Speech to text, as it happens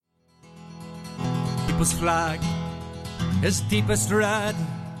Labour's flag, his deepest red,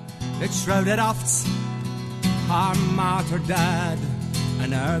 it shrouded oft our martyr dead,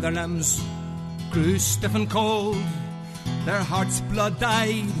 and ere their limbs grew stiff and cold, their hearts' blood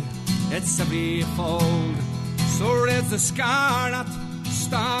dyed its every fold. So raise the scarlet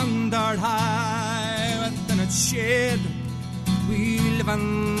standard high, within its shade we live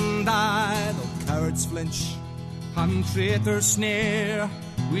and die. Though cowards flinch and traitors sneer,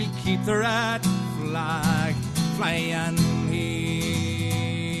 we'll keep the red flag flying here.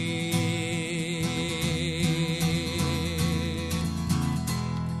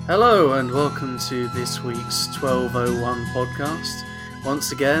 Hello and welcome to this week's 1201 podcast.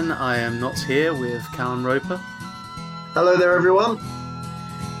 Once again, I am not here with Callum Roper. Hello there, everyone.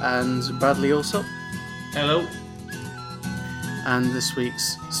 And Bradley Alsop. Hello. And this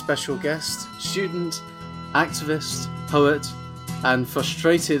week's special guest, student, activist, poet, and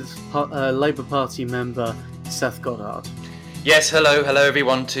frustrated Labour Party member, Seth Goddard. Yes, hello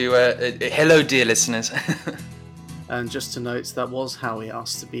everyone. Hello, dear listeners. And just to note, that was how he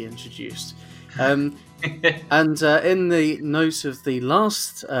asked to be introduced. And in the note of the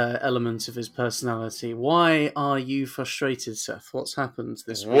last element of his personality, why are you frustrated, Seth? What's happened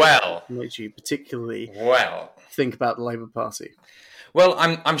this week? Well, makes you particularly think about the Labour Party. Well,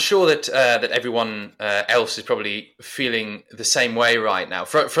 I'm sure that everyone else is probably feeling the same way right now.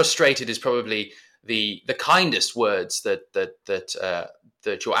 Frustrated is probably the kindest words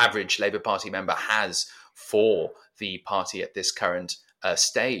that your average Labour Party member has for the party at this current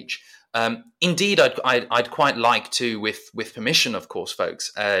stage. Indeed, I'd quite like to, with permission, of course,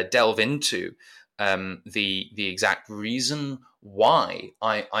 folks, delve into the exact reason why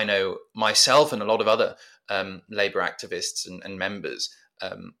I know myself and a lot of other Labour activists and members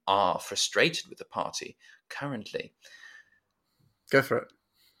are frustrated with the party currently. Go for it.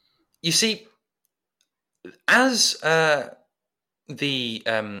 You see, as the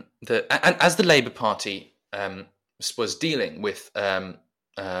Labour Party was dealing with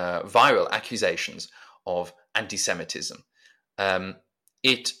viral accusations of anti-Semitism,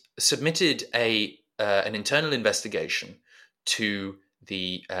 it submitted an internal investigation to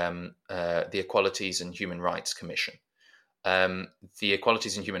the Equalities and Human Rights Commission. The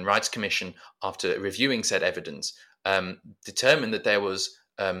Equalities and Human Rights Commission, after reviewing said evidence, determined that there was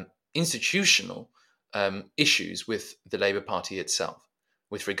institutional issues with the Labour Party itself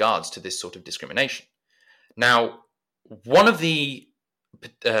with regards to this sort of discrimination. Now, one of the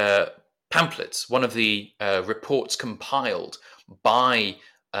pamphlets, one of the reports compiled by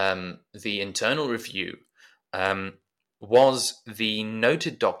the internal review was the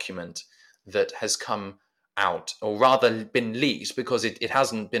noted document that has come out, or rather been leaked, because it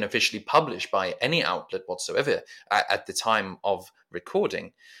hasn't been officially published by any outlet whatsoever at the time of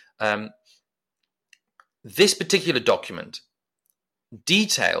recording. This particular document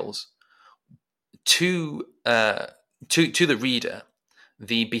details to the reader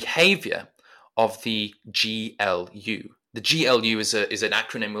the behavior of the GLU. The GLU is an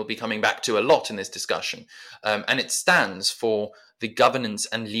acronym we'll be coming back to a lot in this discussion, and it stands for the Governance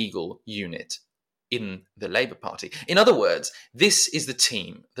and Legal Unit in the Labour Party. In other words, this is the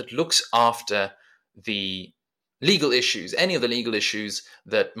team that looks after the legal issues, any of the legal issues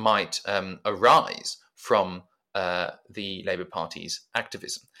that might arise from the Labour Party's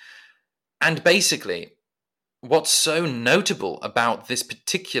activism. And basically, what's so notable about this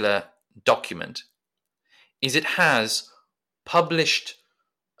particular document is it has published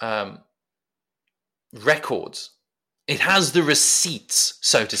records. It has the receipts,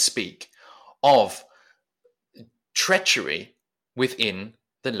 so to speak, of treachery within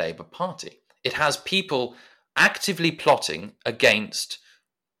the Labour Party. It has people actively plotting against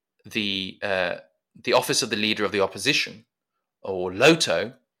the office of the Leader of the Opposition, or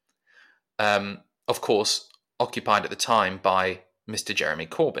LOTO, of course, occupied at the time by Mr. Jeremy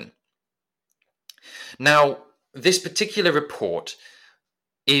Corbyn. Now, this particular report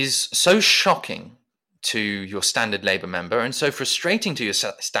is so shocking to your standard Labour member and so frustrating to your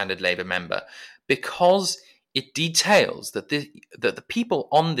standard Labour member because it details that the people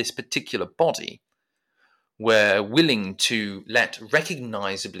on this particular body were willing to let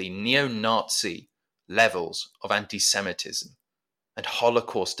recognisably neo-Nazi levels of anti-Semitism and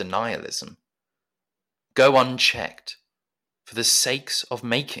Holocaust denialism go unchecked for the sakes of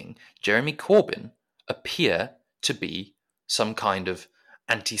making Jeremy Corbyn appear to be some kind of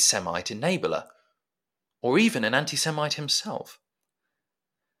anti-Semite enabler, or even an anti-Semite himself.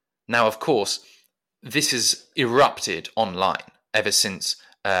 Now, of course, this has erupted online ever since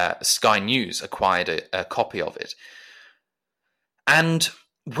Sky News acquired a copy of it. And,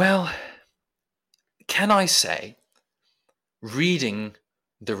 well, can I say, reading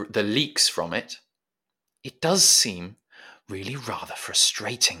the leaks from it, it does seem really rather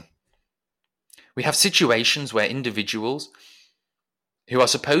frustrating. We have situations where individuals who are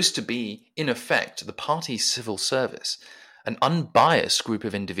supposed to be, in effect, the party's civil service, an unbiased group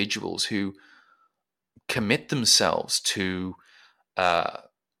of individuals who commit themselves to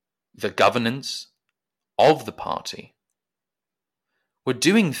the governance of the party, were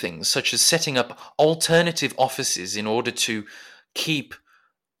doing things such as setting up alternative offices in order to keep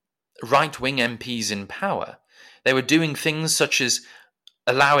right-wing MPs in power. They were doing things such as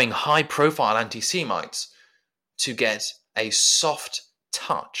allowing high-profile anti-Semites to get a soft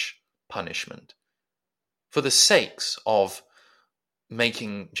touch punishment for the sakes of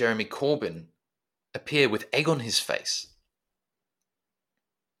making Jeremy Corbyn appear with egg on his face.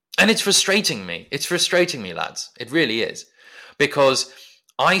 And it's frustrating me. It's frustrating me, lads. It really is. Because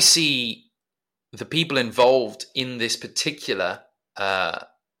I see the people involved in this particular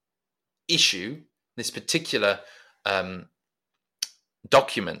issue, this particular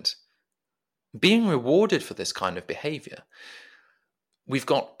document, being rewarded for this kind of behavior. We've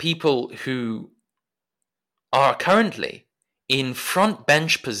got people who are currently in front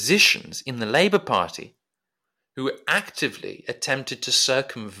bench positions in the Labour Party who actively attempted to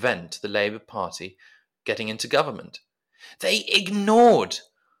circumvent the Labour Party getting into government. They ignored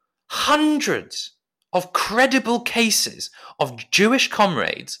hundreds of credible cases of Jewish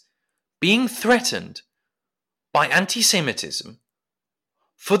comrades being threatened by anti-Semitism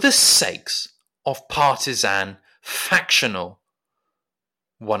for the sakes of partisan, factional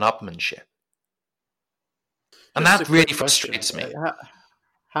one-upmanship. And that really frustrates me.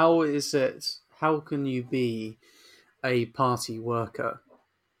 How is it? How can you be a party worker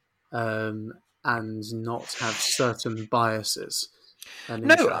and not have certain biases and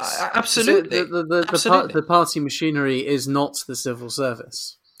interests? No, absolutely. The party machinery is not the civil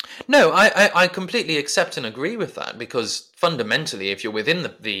service. No, I completely accept and agree with that, because fundamentally, if you're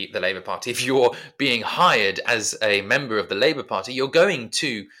within the Labour Party, if you're being hired as a member of the Labour Party, you're going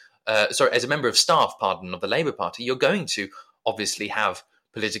to, as a member of staff, of the Labour Party, you're going to obviously have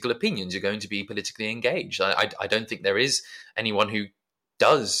political opinions. You're going to be politically engaged. I don't think there is anyone who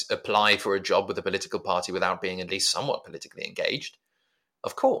does apply for a job with a political party without being at least somewhat politically engaged.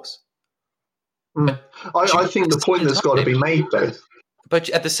 Of course. I think the point that's got to be made, though. But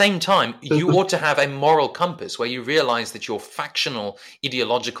at the same time, you ought to have a moral compass where you realize that your factional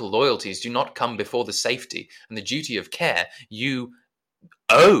ideological loyalties do not come before the safety and the duty of care you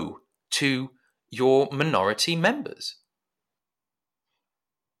owe to your minority members.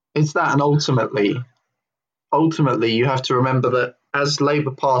 It's that, and ultimately you have to remember that as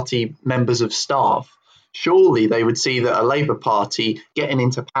Labour Party members of staff, surely they would see that a Labour Party getting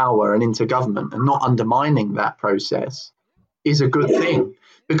into power and into government and not undermining that process is a good thing,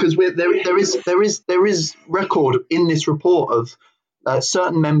 because there is record in this report of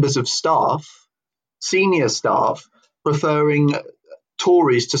certain members of staff, senior staff, preferring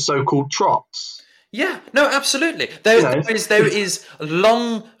Tories to so-called trots. Yeah, no, absolutely. There is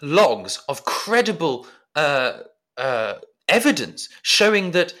long logs of credible evidence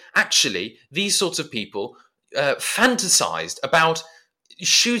showing that actually these sorts of people fantasized about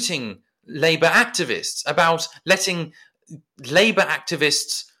shooting Labour activists, about letting Labour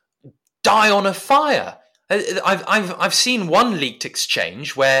activists die on a fire. I've seen one leaked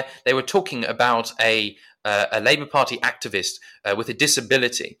exchange where they were talking about a Labour Party activist with a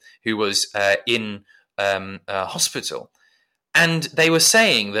disability who was in hospital, and they were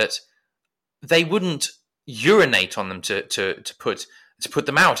saying that they wouldn't urinate on them to put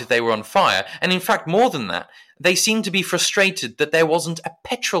them out if they were on fire. And in fact, more than that, they seemed to be frustrated that there wasn't a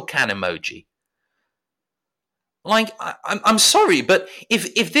petrol can emoji. Like, I'm sorry, but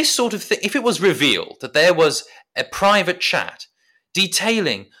if this sort of thing, if it was revealed that there was a private chat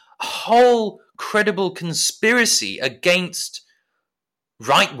detailing a whole credible conspiracy against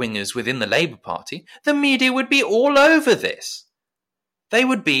right-wingers within the Labour Party, the media would be all over this. They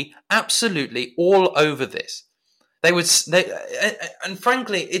would be absolutely all over this. And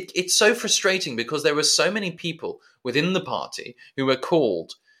frankly, it's so frustrating because there were so many people within the party who were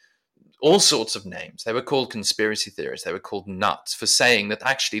called all sorts of names. They were called conspiracy theorists. They were called nuts for saying that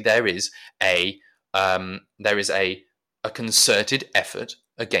actually there is a concerted effort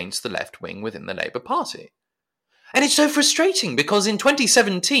against the left wing within the Labour Party. And it's so frustrating because in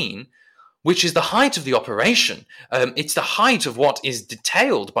 2017, which is the height of the operation, it's the height of what is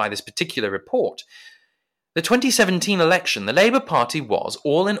detailed by this particular report. The 2017 election, the Labour Party was,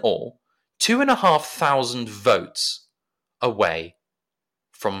 all in all, 2,500 votes away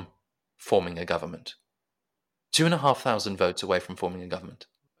from forming a government. 2,500 votes away from forming a government.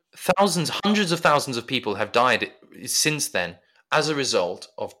 Thousands, hundreds of thousands of people have died since then as a result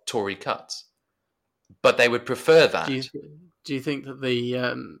of Tory cuts. But they would prefer that. Do you think that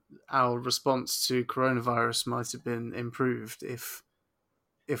the our response to coronavirus might have been improved if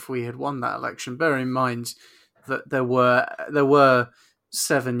we had won that election? Bear in mind that there were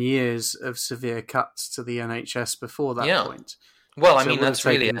 7 years of severe cuts to the NHS before that point. Well, I so mean, that's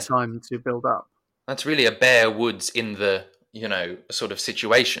really time to build up. That's really a bare woods in the sort of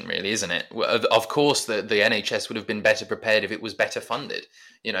situation, really, isn't it? Of course, the NHS would have been better prepared if it was better funded.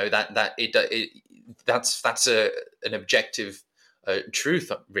 That's an objective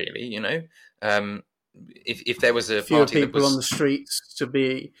truth, really. If there was a fewer party people that was on the streets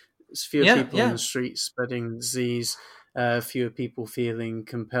people on the streets spreading disease, fewer people feeling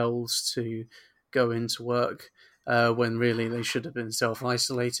compelled to go into work when really they should have been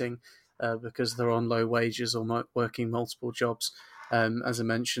self-isolating because they're on low wages or working multiple jobs. As I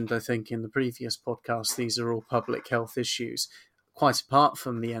mentioned, I think in the previous podcast, these are all public health issues. Quite apart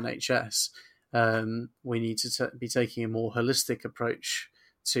from the NHS, we need to be taking a more holistic approach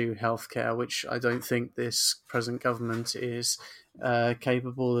to healthcare, which I don't think this present government is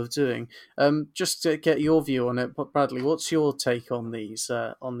capable of doing. Just to get your view on it, Bradley, what's your take on these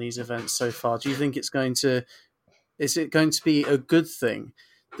events so far? Do you think is it going to be a good thing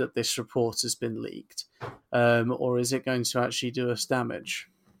that this report has been leaked, or is it going to actually do us damage?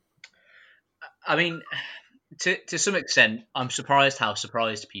 I mean, to some extent, I'm surprised how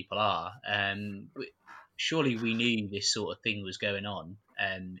surprised people are. Surely we knew this sort of thing was going on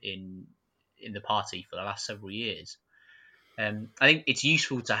in the party for the last several years. I think it's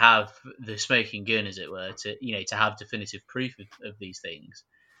useful to have the smoking gun, as it were, to have definitive proof of these things.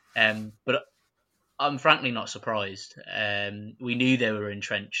 But I'm frankly not surprised. We knew there were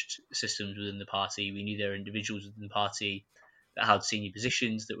entrenched systems within the party. We knew there were individuals within the party that had senior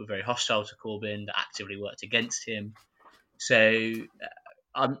positions that were very hostile to Corbyn, that actively worked against him. So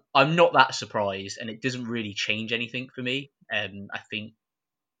I'm not that surprised, and it doesn't really change anything for me. I think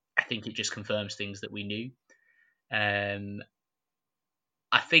it just confirms things that we knew. I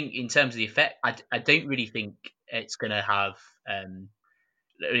think in terms of the effect, I don't really think it's going to have.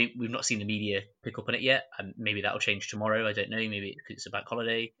 We've not seen the media pick up on it yet. Maybe that'll change tomorrow. I don't know. Maybe it's a bank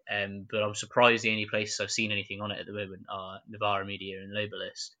holiday. But I'm surprised the only places I've seen anything on it at the moment are Novara Media and Labour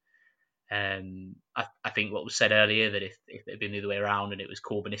List. I think what was said earlier, that if it had been the other way around and it was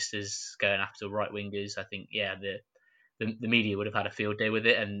Corbynistas going after right wingers, I think the media would have had a field day with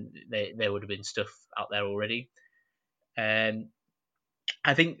it, and there would have been stuff out there already.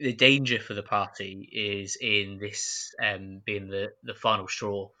 I think the danger for the party is in this being the final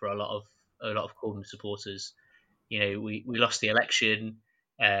straw for a lot of Corbyn supporters. We lost the election.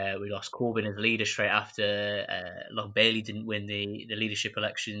 We lost Corbyn as leader straight after. Long Bailey didn't win the leadership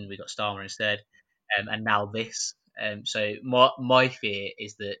election. We got Starmer instead, and now this. So my fear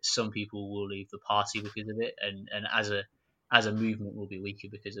is that some people will leave the party because of it, and as a movement will be weaker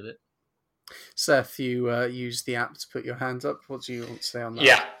because of it. Seth, you used the app to put your hand up. What do you want to say on that?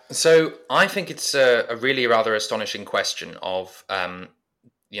 Yeah, so I think it's a really rather astonishing question of, how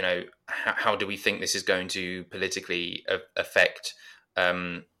do we think this is going to politically affect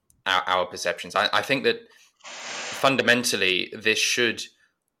our perceptions? I think that fundamentally this should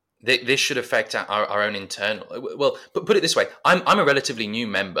affect our own internal. Well, put it this way: I'm a relatively new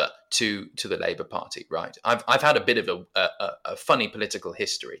member to the Labour Party, right? I've had a bit of a funny political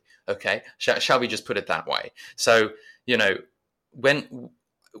history. Okay, shall we just put it that way? So when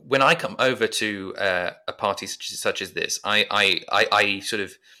I come over to a party such as this, I sort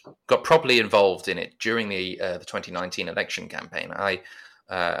of got properly involved in it during the 2019 election campaign.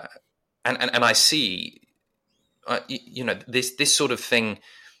 And I see this sort of thing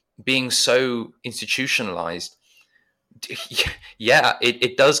being so institutionalized. Yeah,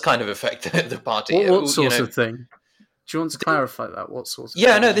 it does kind of affect the party. What sort of thing? Do you want to clarify that? What sort of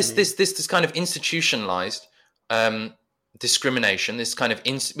yeah, thing? No, this kind of institutionalized discrimination, this kind of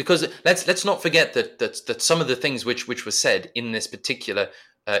because let's not forget that some of the things which were said in this particular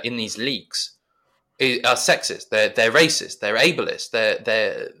in these leaks are sexist, they're racist, they're ableist,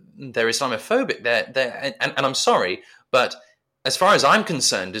 they're Islamophobic, and I'm sorry, but as far as I'm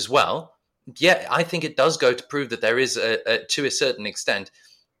concerned as well, yeah, I think it does go to prove that there is to a certain extent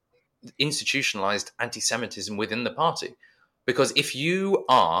institutionalized anti-Semitism within the party. Because if you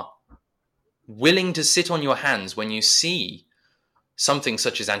are willing to sit on your hands when you see something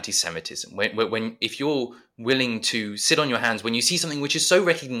such as anti-Semitism, if you're willing to sit on your hands when you see something which is so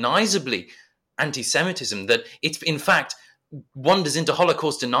recognizably anti-Semitism that it's in fact wanders into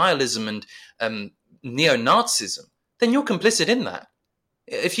Holocaust denialism and neo-Nazism, then you're complicit in that.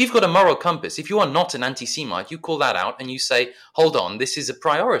 If you've got a moral compass, if you are not an anti-Semite, you call that out and you say, hold on, this is a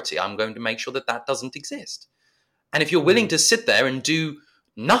priority. I'm going to make sure that that doesn't exist. And if you're willing to sit there and do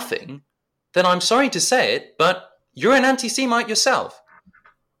nothing, then I'm sorry to say it, but you're an anti-Semite yourself.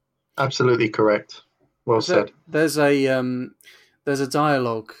 Absolutely correct. Well said. There's a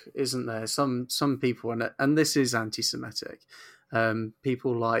dialogue, isn't there? Some people, and this is anti-Semitic.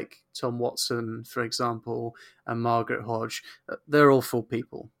 People like Tom Watson, for example, and Margaret Hodge, they're awful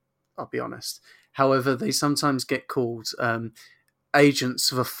people, I'll be honest. However, they sometimes get called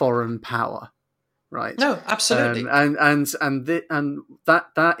agents of a foreign power, right? No, absolutely. And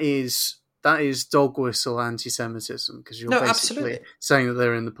that is dog whistle anti-Semitism, because you're basically saying that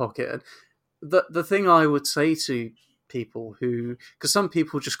they're in the pocket. The thing I would say to people because some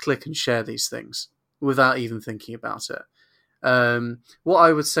people just click and share these things without even thinking about it. What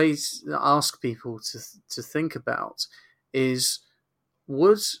I would say, ask people to think about is,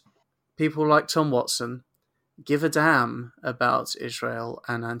 would people like Tom Watson give a damn about Israel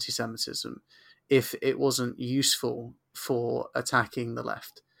and anti-Semitism if it wasn't useful for attacking the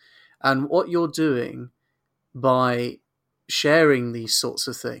left? And what you're doing by sharing these sorts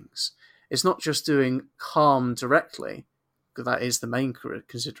of things, it's not just doing harm directly, because that is the main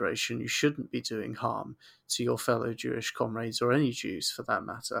consideration. You shouldn't be doing harm to your fellow Jewish comrades, or any Jews for that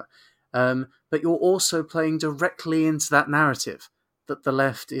matter. But you're also playing directly into that narrative that the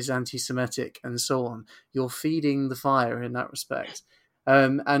left is anti-Semitic and so on. You're feeding the fire in that respect.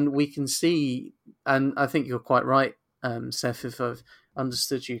 And we can see, and I think you're quite right, Seth, if I've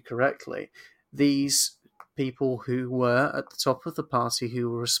understood you correctly, these people who were at the top of the party, who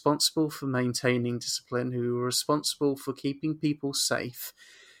were responsible for maintaining discipline, who were responsible for keeping people safe,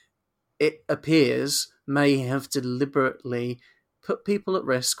 it appears may have deliberately put people at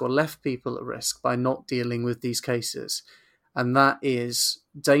risk or left people at risk by not dealing with these cases. And that is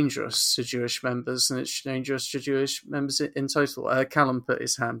dangerous to Jewish members, and it's dangerous to Jewish members in total. Callum put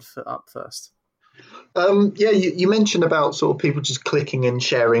his hand up first. You mentioned about sort of people just clicking and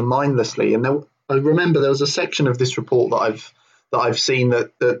sharing mindlessly, and I remember there was a section of this report that I've seen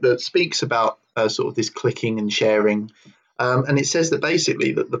that speaks about sort of this clicking and sharing, and it says that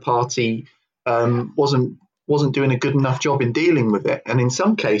basically that the party wasn't doing a good enough job in dealing with it, and in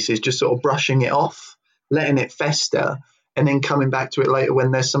some cases just sort of brushing it off, letting it fester, and then coming back to it later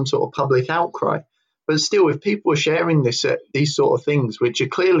when there's some sort of public outcry. But still, if people are sharing these sort of things, which are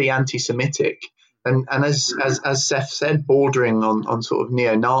clearly anti-Semitic, and as Seth said, bordering on sort of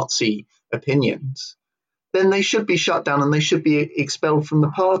neo-Nazi opinions, then they should be shut down and they should be expelled from the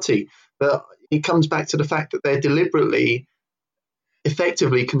party. But it comes back to the fact that they're deliberately,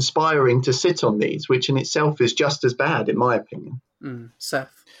 effectively conspiring to sit on these, which in itself is just as bad, in my opinion.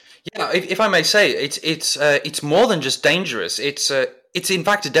 Seth? Yeah, if I may say, it's more than just dangerous. It's in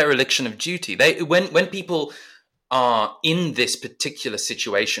fact a dereliction of duty. When people are in this particular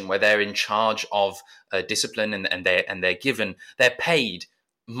situation where they're in charge of discipline and they're paid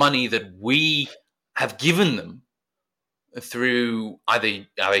money that we have given them through either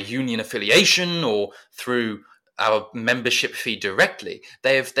our union affiliation or through our membership fee directly,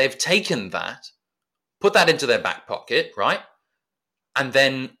 they've taken that, put that into their back pocket, right? And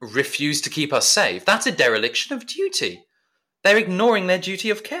then refuse to keep us safe. That's a dereliction of duty. They're ignoring their duty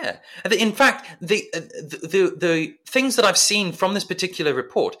of care. In fact, the things that I've seen from this particular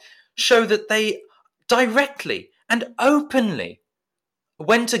report show that they directly and openly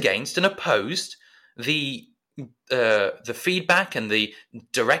went against and opposed the feedback and the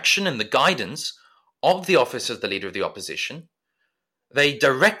direction and the guidance of the office of the Leader of the Opposition. They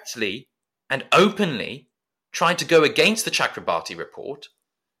directly and openly tried to go against the Chakrabarti report.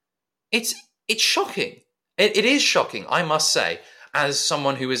 It's shocking. It is shocking, I must say, as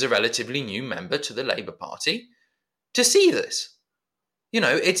someone who is a relatively new member to the Labour Party, to see this. You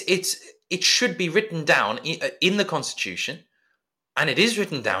know, it should be written down in the Constitution, and it is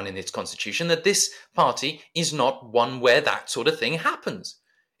written down in its Constitution that this party is not one where that sort of thing happens.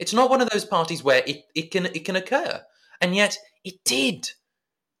 It's not one of those parties where it can occur, and yet it did.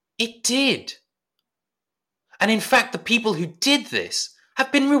 It did. And in fact, the people who did this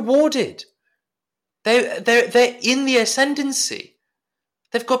have been rewarded. They're in the ascendancy.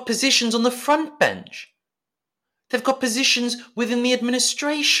 They've got positions on the front bench. They've got positions within the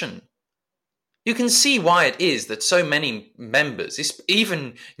administration. You can see why it is that so many members,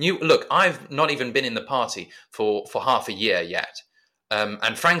 even new. Look, I've not even been in the party for half a year yet.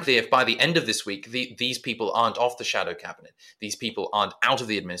 And frankly, if by the end of this week, these people aren't off the shadow cabinet, these people aren't out of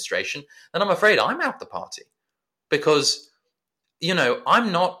the administration, then I'm afraid I'm out the party. Because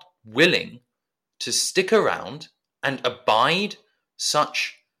I'm not willing to stick around and abide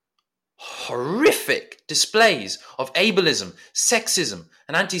such horrific displays of ableism, sexism,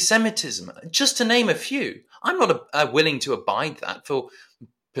 and anti-Semitism, just to name a few. I'm not willing to abide that for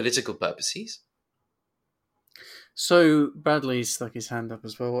political purposes. So Bradley stuck his hand up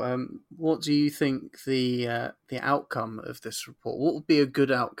as well. What do you think the outcome of this report? What would be a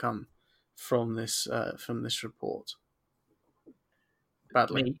good outcome from this report?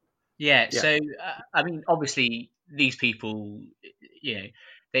 Bradley. Yeah. So obviously these people,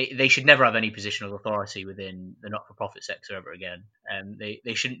 they should never have any position of authority within the not-for-profit sector ever again.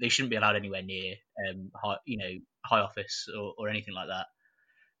 They shouldn't be allowed anywhere near high office or anything like that.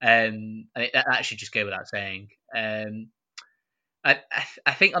 That should just go without saying. I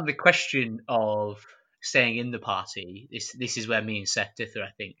think on the question of staying in the party, this is where me and Seth differ,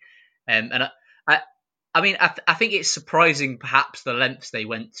 I think. And I think it's surprising, perhaps, the lengths they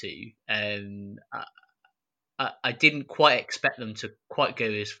went to. I didn't quite expect them to quite go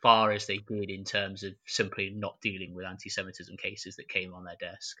as far as they did in terms of simply not dealing with anti-Semitism cases that came on their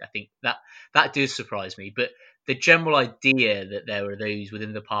desk. I think that does surprise me. But the general idea that there are those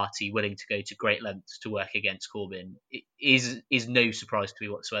within the party willing to go to great lengths to work against Corbyn is no surprise to me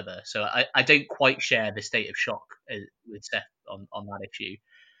whatsoever. So I don't quite share the state of shock with Seth on that issue.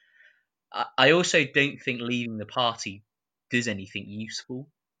 I also don't think leaving the party does anything useful.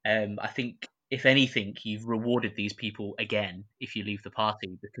 I think, if anything, you've rewarded these people again if you leave the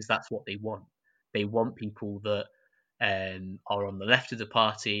party, because that's what they want. They want people that are on the left of the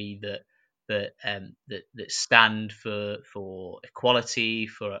party, that stand for equality,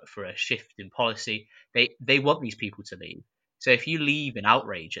 for a shift in policy. They want these people to leave. So if you leave in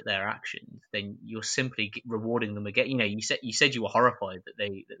outrage at their actions, then you're simply rewarding them again. You said you were horrified that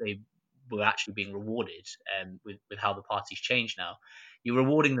they were actually being rewarded with how the party's changed now. You're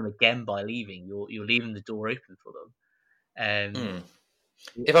rewarding them again by leaving. You're leaving the door open for them.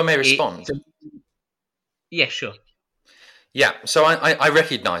 If I may respond. Yeah, sure. Yeah, so I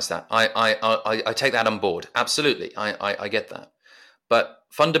recognise that. I take that on board. Absolutely, I get that. But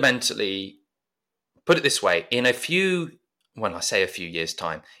fundamentally, put it this way, in when I say a few years'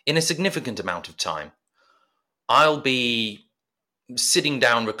 time, in a significant amount of time, I'll be sitting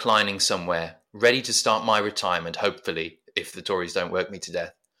down, reclining somewhere, ready to start my retirement, hopefully, if the Tories don't work me to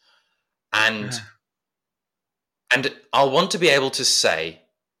death. And I'll want to be able to say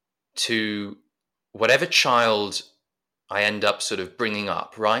to whatever child I end up sort of bringing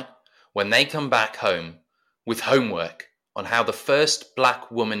up, right, when they come back home with homework on how the first black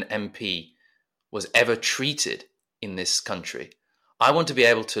woman MP was ever treated in this country, I want to be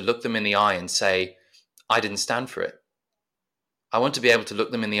able to look them in the eye and say, I didn't stand for it. I want to be able to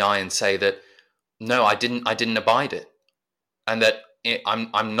look them in the eye and say that, no, I didn't abide it. And that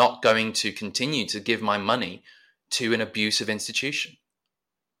I'm not going to continue to give my money to an abusive institution.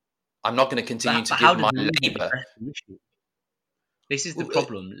 I'm not going to continue to give my labour. This is the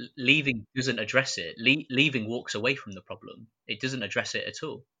problem. Leaving doesn't address it. Leaving walks away from the problem. It doesn't address it at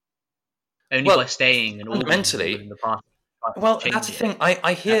all. Only by staying and fundamentally in the party. Well, that's the thing.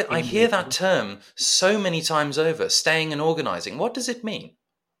 I hear that term so many times over. Staying and organising. What does it mean?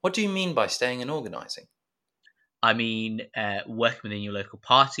 What do you mean by staying and organising? I mean, working within your local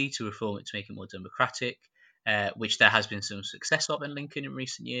party to reform it to make it more democratic, which there has been some success of in Lincoln in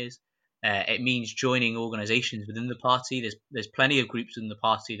recent years. It means joining organisations within the party. There's plenty of groups within the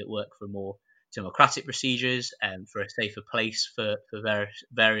party that work for more democratic procedures and for a safer place for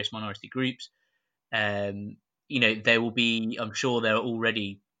various minority groups. There will be, I'm sure there are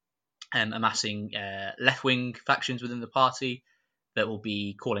already amassing left-wing factions within the party that will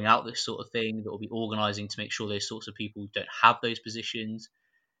be calling out this sort of thing, that will be organising to make sure those sorts of people don't have those positions.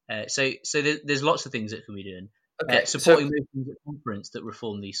 So there's lots of things that can be done. Okay, supporting motions at conference that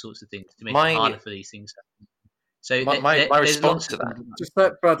reform these sorts of things to make it harder for these things to happen. So my response to that. Just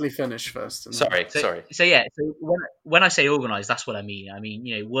let Bradley finish first. Sorry. So when I say organise, that's what I mean. I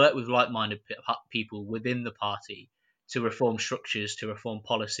mean, work with like-minded people within the party to reform structures, to reform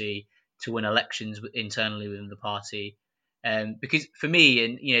policy, to win elections internally within the party. Because for me,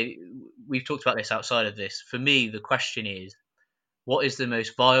 and we've talked about this outside of this, for me, the question is, what is the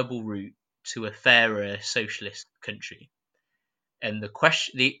most viable route to a fairer socialist country? And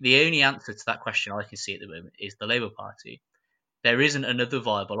the only answer to that question I can see at the moment is the Labour Party. There isn't another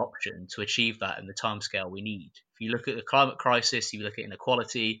viable option to achieve that in the timescale we need. If you look at the climate crisis, if you look at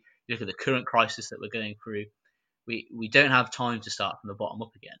inequality, you look at the current crisis that we're going through, we don't have time to start from the bottom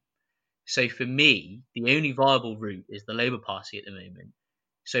up again. So for me, the only viable route is the Labour Party at the moment.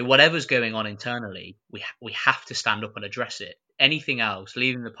 So whatever's going on internally, we have to stand up and address it. Anything else,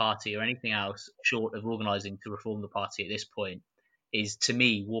 leaving the party or anything else short of organising to reform the party at this point, is to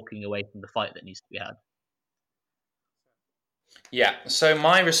me walking away from the fight that needs to be had. Yeah. So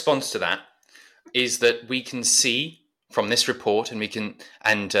my response to that is that we can see from this report, and we can,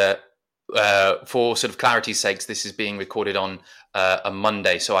 and for sort of clarity's sakes, this is being recorded on a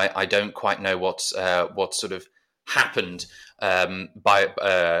Monday, so I don't quite know what sort of happened by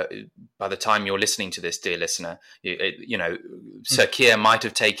the time you're listening to this, dear listener. Sir Keir might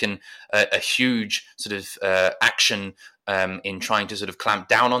have taken a huge sort of action in trying to sort of clamp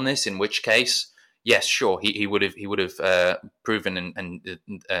down on this, in which case, yes, sure, he would have proven and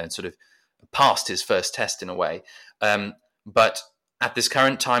sort of passed his first test in a way. But at this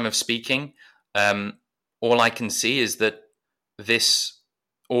current time of speaking, all I can see is that this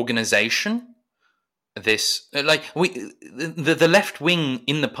organization, the left wing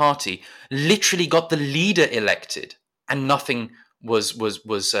in the party literally got the leader elected, and nothing was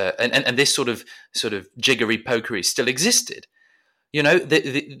and this sort of jiggery pokery still existed.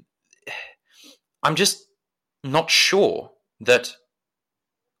 I'm just not sure that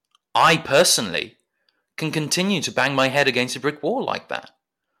I personally can continue to bang my head against a brick wall like that.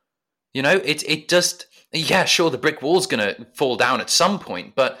 It just, yeah, sure, the brick wall's going to fall down at some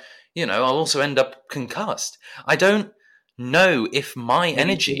point, but, I'll also end up concussed. I don't know if my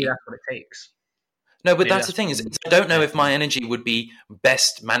energy... Maybe that's what it takes. No, but that's the thing, is I don't know if my energy would be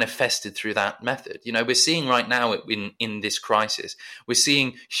best manifested through that method. We're seeing right now in this crisis, we're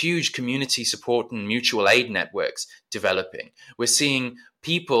seeing huge community support and mutual aid networks developing. We're seeing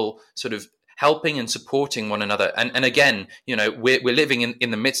people sort of helping and supporting one another. And again, we're living in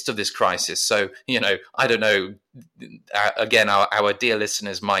the midst of this crisis. So, I don't know, again, our dear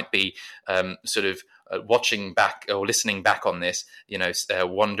listeners might be sort of watching back or listening back on this,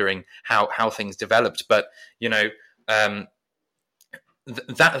 wondering how things developed. But, that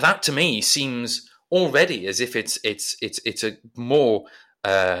to me seems already as if it's a more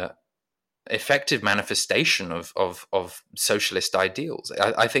effective manifestation of socialist ideals.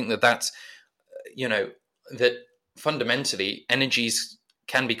 I think that's, that fundamentally energies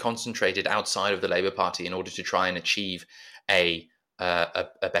can be concentrated outside of the Labour Party in order to try and achieve a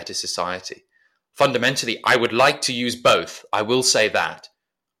better society. Fundamentally, I would like to use both. I will say that.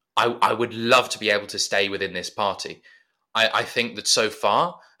 I would love to be able to stay within this party. I think that so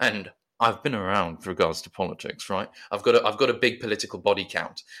far, and I've been around with regards to politics, right? I've got a big political body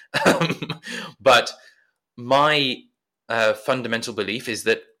count. But my fundamental belief is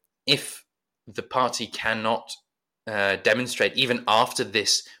that if the party cannot demonstrate, even after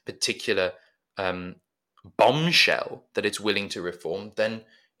this particular bombshell, that it's willing to reform, then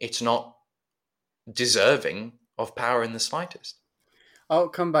it's not deserving of power in the slightest. I'll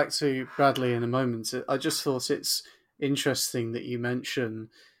come back to Bradley in a moment. I just thought it's interesting that you mention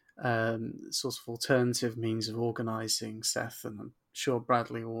sort of alternative means of organising, Seth, and I'm sure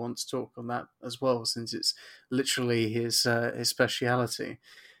Bradley will want to talk on that as well, since it's literally his speciality.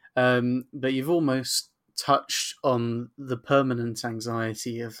 But you've almost touched on the permanent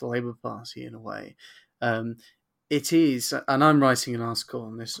anxiety of the Labour Party in a way. It is, and I'm writing an article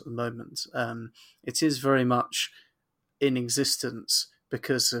on this at the moment, it is very much in existence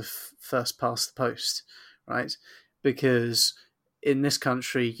because of first past the post, right? Because in this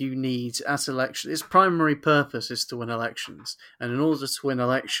country, you need, at election, its primary purpose is to win elections. And in order to win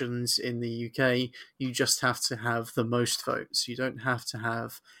elections in the UK, you just have to have the most votes. You don't have to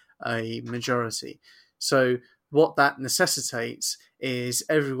have a majority. So what that necessitates is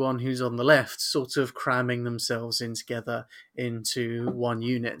everyone who's on the left sort of cramming themselves in together into one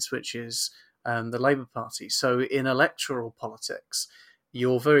unit, which is the Labour Party. So in electoral politics,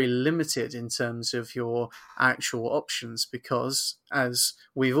 you're very limited in terms of your actual options because, as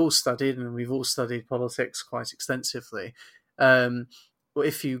we've all studied, and we've all studied politics quite extensively,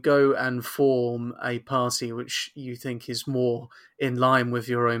 if you go and form a party which you think is more in line with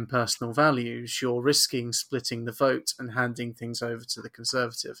your own personal values, you're risking splitting the vote and handing things over to the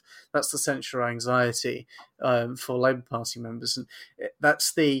Conservative. That's the central anxiety for Labour Party members, and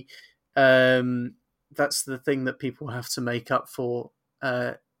that's the thing that people have to make up for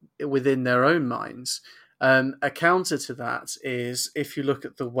within their own minds. A counter to that is if you look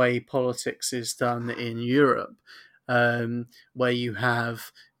at the way politics is done in Europe, where you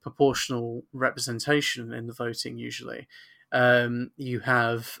have proportional representation in the voting usually. You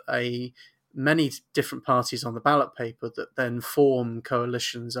have many different parties on the ballot paper that then form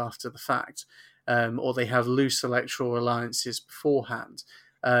coalitions after the fact, or they have loose electoral alliances beforehand.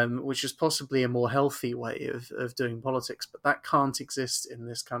 which is possibly a more healthy way of doing politics, but that can't exist in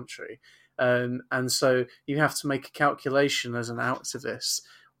this country. And so you have to make a calculation as an activist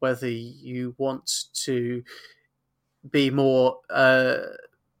whether you want to be more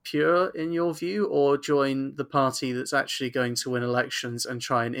pure in your view, or join the party that's actually going to win elections and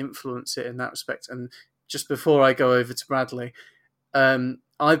try and influence it in that respect. And just before I go over to Bradley,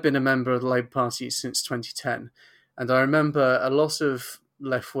 I've been a member of the Labour Party since 2010, and I remember a lot of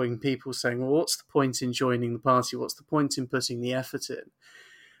left-wing people saying, well, what's the point in joining the party? What's the point in putting the effort in?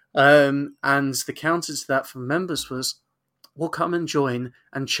 And the counter to that from members was, well, come and join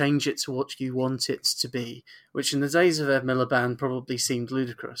and change it to what you want it to be, which in the days of Ed Miliband probably seemed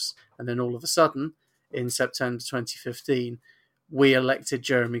ludicrous. And then all of a sudden, in September 2015, we elected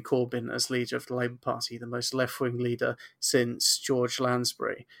Jeremy Corbyn as leader of the Labour Party, the most left-wing leader since George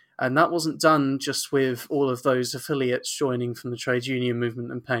Lansbury. And that wasn't done just with all of those affiliates joining from the trade union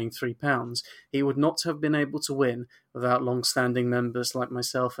movement and paying £3. He would not have been able to win without long-standing members like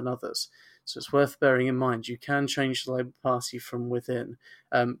myself and others. So it's worth bearing in mind. You can change the Labour Party from within.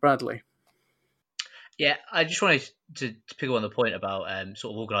 Bradley. Yeah, I just wanted to pick up on the point about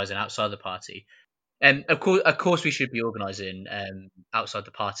sort of organising outside the party. Of course, we should be organising outside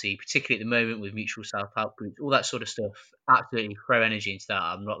the party, particularly at the moment with mutual self-help groups, all that sort of stuff. Absolutely throw energy into that.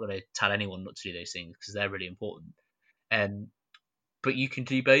 I'm not going to tell anyone not to do those things because they're really important. But you can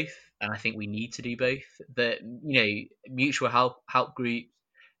do both, and I think we need to do both. That, mutual help groups,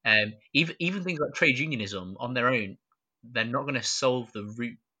 even things like trade unionism on their own, they're not going to solve the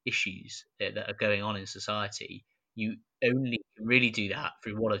root issues that are going on in society. You only can really do that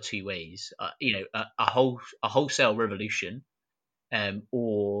through one of two ways: a wholesale revolution,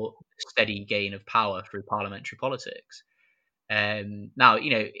 or steady gain of power through parliamentary politics. Now,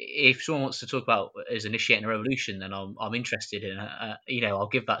 if someone wants to talk about as initiating a revolution, then I'm interested in. I'll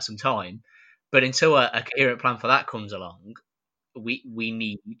give that some time. But until a coherent plan for that comes along, we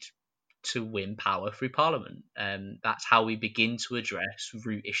need to win power through Parliament. That's how we begin to address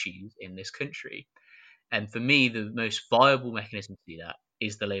root issues in this country. And for me, the most viable mechanism to do that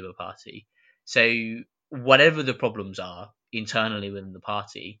is the Labour Party. So whatever the problems are internally within the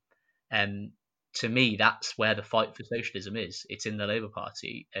party, to me, that's where the fight for socialism is. It's in the Labour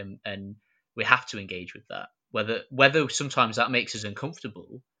Party, and we have to engage with that. Whether sometimes that makes us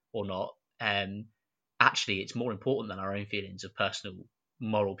uncomfortable or not, actually, it's more important than our own feelings of personal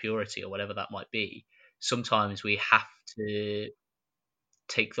moral purity or whatever that might be. Sometimes we have to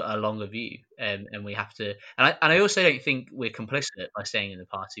take a longer view, and we have to. And I also don't think we're complicit by staying in the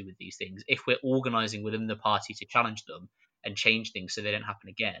party with these things. If we're organising within the party to challenge them and change things so they don't happen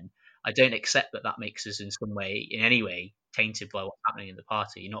again, I don't accept that makes us in any way tainted by what's happening in the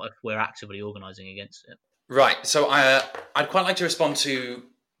party. Not if we're actively organising against it. Right. So I'd quite like to respond to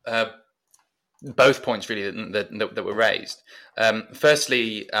both points really that were raised.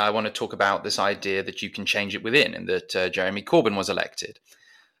 Firstly, I want to talk about this idea that you can change it within, and that Jeremy Corbyn was elected.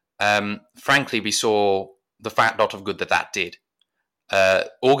 Frankly, we saw the fat lot of good that did.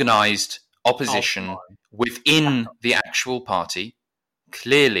 Organised opposition within the actual party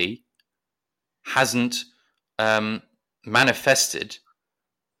clearly hasn't manifested.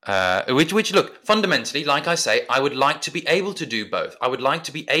 Which, look, fundamentally, like I say, I would like to be able to do both. I would like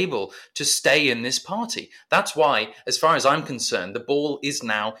to be able to stay in this party. That's why, as far as I'm concerned, the ball is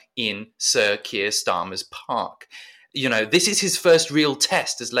now in Sir Keir Starmer's park. This is his first real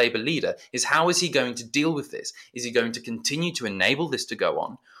test as Labour leader, is how is he going to deal with this? Is he going to continue to enable this to go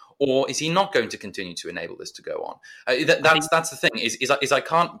on? Or is he not going to continue to enable this to go on? That's the thing, is I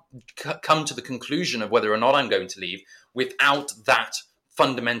can't come to the conclusion of whether or not I'm going to leave without that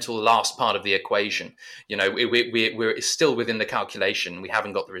fundamental last part of the equation. We're still within the calculation. We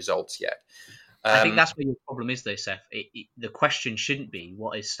haven't got the results yet. I think that's where your problem is, though, Seth. The question shouldn't be,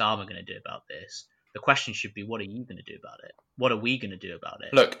 what is Starmer going to do about this? The question should be, what are you going to do about it? What are we going to do about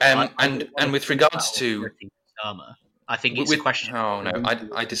it? Look, and with regards to Starmer, I think it's a question. Oh no,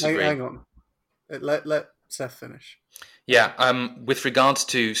 I disagree. Hang on, let Seth finish. Yeah, with regards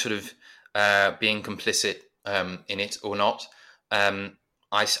to sort of being complicit in it or not,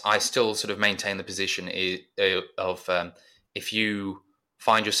 I still sort of maintain the position of if you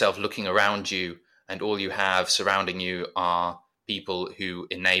find yourself looking around you and all you have surrounding you are people who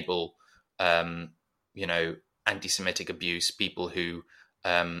enable, anti-Semitic abuse, people who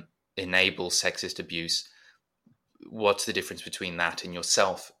enable sexist abuse, what's the difference between that and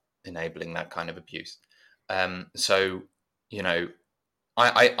yourself enabling that kind of abuse? I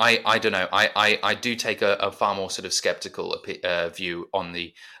don't know. I do take a far more sort of skeptical view on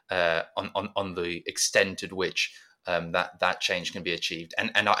the extent at which that change can be achieved.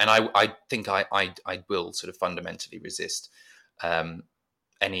 And I think I will sort of fundamentally resist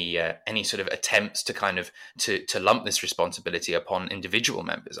any sort of attempts to kind of to lump this responsibility upon individual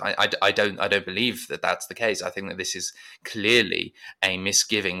members. I don't believe that that's the case. I think that this is clearly a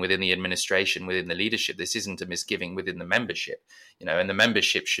misgiving within the administration, within the leadership. This isn't a misgiving within the membership, and the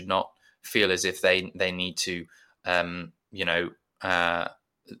membership should not feel as if they need to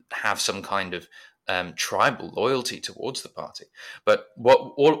have some kind of tribal loyalty towards the party. But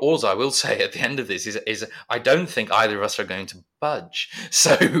all I will say at the end of this is I don't think either of us are going to budge.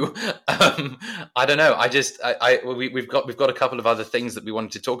 So I don't know. We've got a couple of other things that we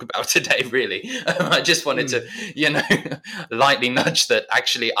wanted to talk about today. Really, I just wanted to lightly nudge that.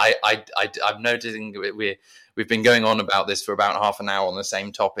 Actually, I'm noticing we've been going on about this for about half an hour on the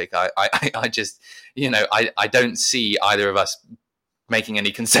same topic. I just I don't see either of us making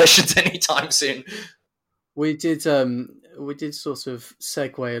any concessions anytime soon. We did sort of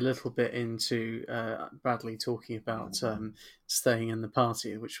segue a little bit into Bradley talking about staying in the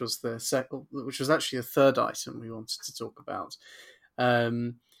party, which was actually the third item we wanted to talk about.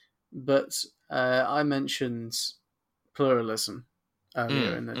 But I mentioned pluralism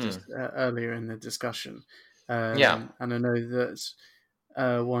earlier in the discussion. And I know that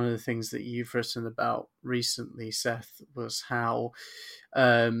one of the things that you've written about recently, Seth, was how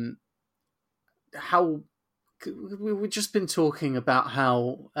we've just been talking about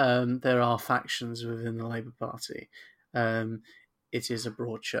how there are factions within the Labour Party. It is a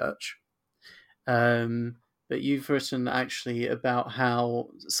broad church. But you've written actually about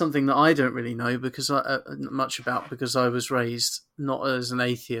how something that I don't really know because I was raised not as an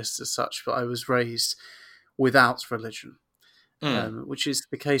atheist as such, but I was raised without religion. Which is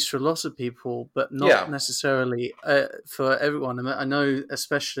the case for a lot of people, but not necessarily for everyone. I know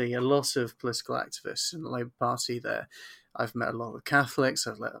especially a lot of political activists in the Labour Party there. I've met a lot of Catholics,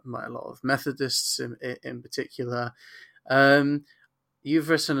 I've met a lot of Methodists in particular. You've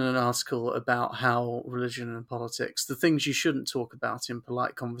written an article about how religion and politics, the things you shouldn't talk about in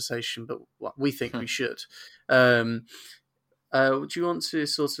polite conversation, but what we think we should. Do you want to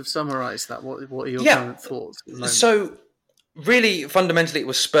sort of summarise that? What are your current thoughts at the moment? So, really, fundamentally, it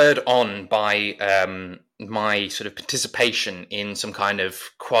was spurred on by my sort of participation in some kind of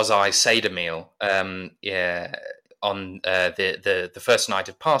quasi Seder meal on the first night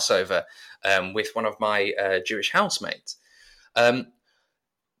of Passover with one of my Jewish housemates.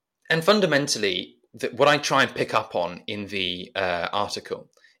 And fundamentally, what I try and pick up on in the article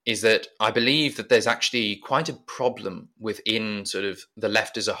is that I believe that there's actually quite a problem within sort of the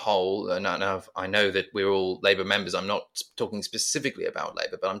left as a whole. And I know that we're all Labour members. I'm not talking specifically about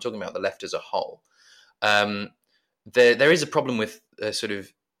Labour, but I'm talking about the left as a whole. There is a problem with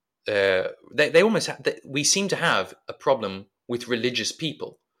they almost have, we seem to have a problem with religious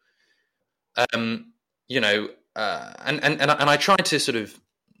people. And I try to sort of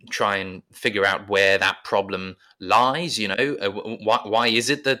try and figure out where that problem lies. Why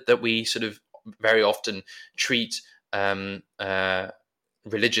is it that we sort of very often treat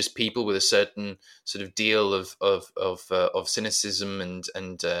religious people with a certain sort of deal of cynicism and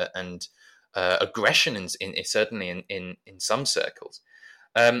aggression certainly in some circles.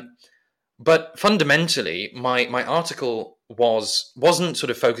 But fundamentally, my article wasn't sort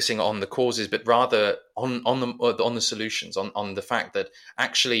of focusing on the causes, but rather on the solutions, on the fact that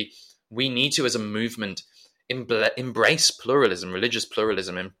actually we need to, as a movement, embrace pluralism, religious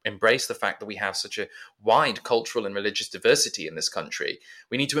pluralism, and embrace the fact that we have such a wide cultural and religious diversity in this country.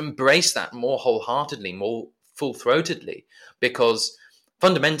 We need to embrace that more wholeheartedly, more full-throatedly, because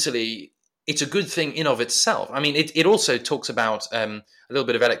fundamentally it's a good thing in of itself. I mean, it also talks about a little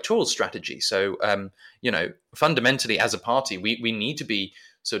bit of electoral strategy. So, fundamentally as a party, we need to be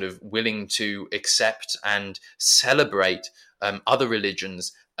sort of willing to accept and celebrate other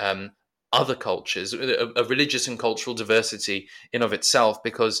religions, other cultures, a religious and cultural diversity in of itself,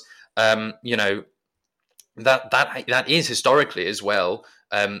 because, that is historically as well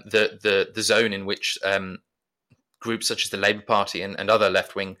the zone in which groups such as the Labour Party and other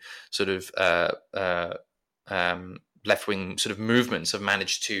left-wing sort of left-wing sort of movements have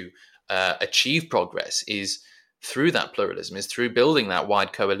managed to achieve progress, is through that pluralism, is through building that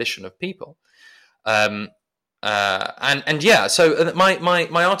wide coalition of people. So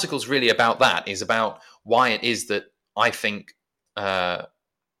my article's really about that, is about why it is that I think the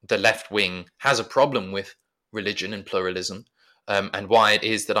left wing has a problem with religion and pluralism, and why it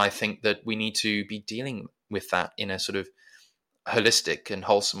is that I think that we need to be dealing with that in a sort of holistic and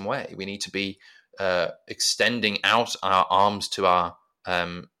wholesome way. We need to be extending out our arms to our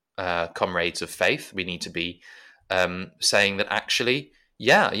comrades of faith. We need to be saying that actually,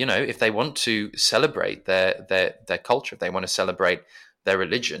 yeah, if they want to celebrate their culture, if they want to celebrate their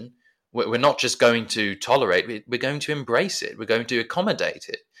religion, we're not just going to tolerate it, we're going to embrace it, we're going to accommodate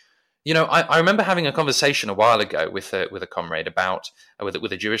it. I remember having a conversation a while ago with a comrade about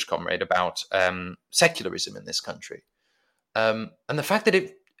with a Jewish comrade about secularism in this country, and the fact that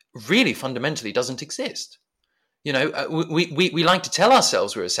it really fundamentally doesn't exist. We like to tell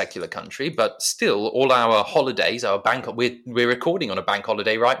ourselves we're a secular country, but still, all our holidays, we're recording on a bank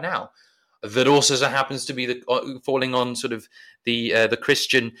holiday right now. That also happens to be falling on sort of the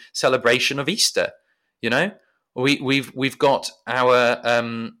Christian celebration of Easter. We've got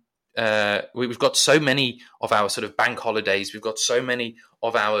our we've got so many of our sort of bank holidays. We've got so many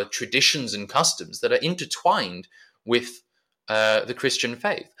of our traditions and customs that are intertwined with the Christian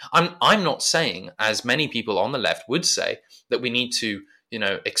faith. I'm not saying, as many people on the left would say, that we need to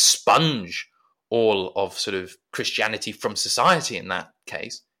expunge all of sort of Christianity from society in that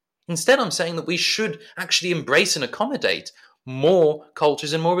case. Instead, I'm saying that we should actually embrace and accommodate more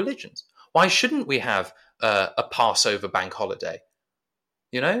cultures and more religions. Why shouldn't we have a Passover bank holiday?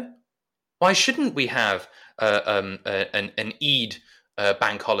 Why shouldn't we have an Eid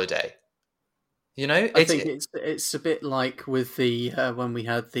bank holiday? I think it's a bit like with the when we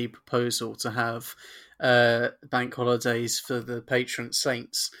had the proposal to have bank holidays for the patron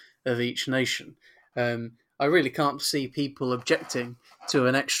saints of each nation. I really can't see people objecting to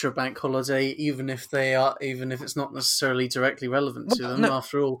an extra bank holiday, even if it's not necessarily directly relevant to them. No.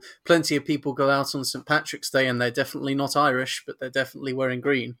 After all, plenty of people go out on St. Patrick's Day, and they're definitely not Irish, but they're definitely wearing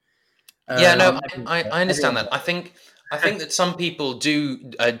green. I understand that. I think that some people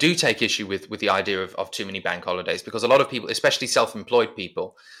do take issue with the idea of too many bank holidays, because a lot of people, especially self-employed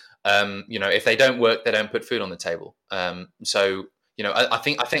people, if they don't work, they don't put food on the table. So I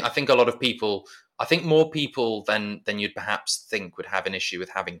think a lot of people. I think more people than you'd perhaps think would have an issue with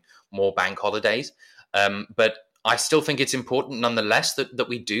having more bank holidays. But I still think it's important nonetheless that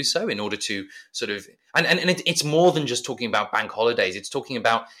we do so in order to sort of, and it's more than just talking about bank holidays. It's talking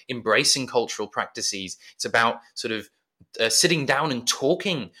about embracing cultural practices. It's about sort of sitting down and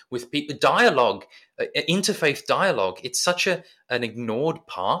talking with people, dialogue, interfaith dialogue. It's such an ignored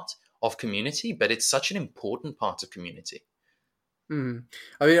part of community, but it's such an important part of community. I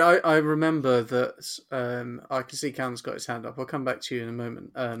mean, I remember that I can see Callum's got his hand up. I'll come back to you in a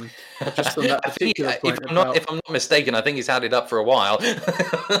moment. Just on that particular point. If I'm not mistaken, I think he's had it up for a while.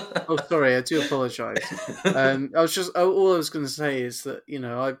 Oh, sorry, I do apologise. All I was going to say is that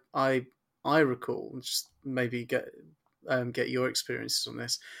I recall, just maybe get your experiences on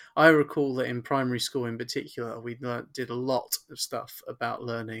this. I recall that in primary school, in particular, we did a lot of stuff about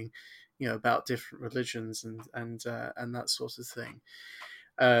learning, about different religions and that sort of thing.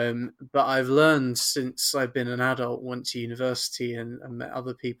 But I've learned since I've been an adult, went to university and met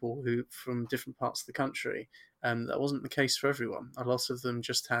other people who from different parts of the country, that wasn't the case for everyone. A lot of them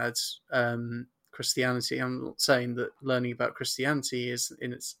just had Christianity. I'm not saying that learning about Christianity is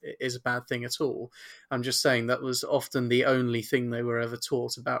a bad thing at all. I'm just saying that was often the only thing they were ever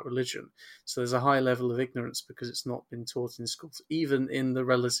taught about religion. So there's a high level of ignorance because it's not been taught in schools, even in the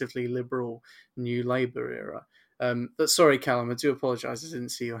relatively liberal New Labour era. But sorry, Callum, I do apologise. I didn't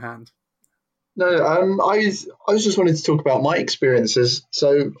see your hand. No, I was just wanting to talk about my experiences.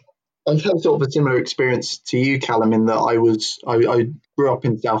 So I've had sort of a similar experience to you, Callum, in that I grew up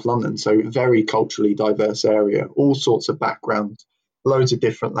in South London, so very culturally diverse area, all sorts of backgrounds, loads of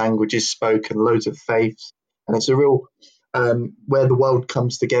different languages spoken, loads of faiths, and it's a real where the world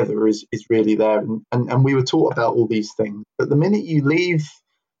comes together is really there. And we were taught about all these things, but the minute you leave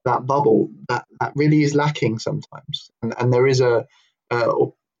that bubble, that really is lacking sometimes, and there is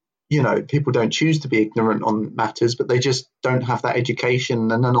people don't choose to be ignorant on matters, but they just don't have that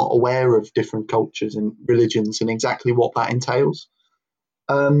education and they're not aware of different cultures and religions and exactly what that entails.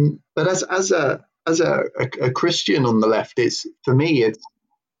 But as a Christian on the left,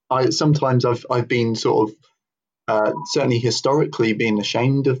 sometimes I've been sort of certainly historically been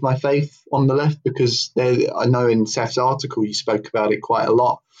ashamed of my faith on the left, because I know in Seth's article you spoke about it quite a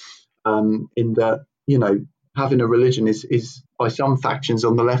lot, in that having a religion is by some factions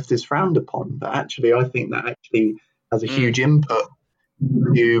on the left is frowned upon, but actually I think that actually has a huge input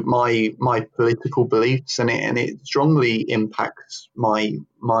to my political beliefs, and it strongly impacts my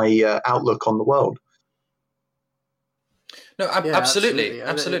outlook on the world. No, absolutely.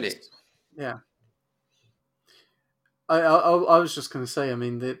 Yeah. I was just going to say, I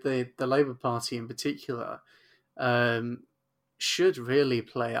mean, the Labour Party in particular should really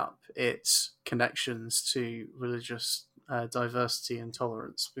play up its connections to religious diversity and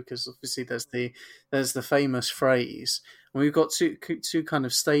tolerance, because obviously there's the famous phrase, and we've got two kind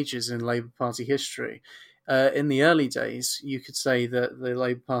of stages in Labour Party history. In the early days, you could say that the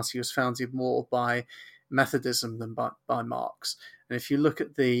Labour Party was founded more by Methodism than by Marx. And if you look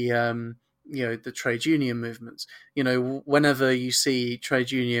at the the trade union movement, whenever you see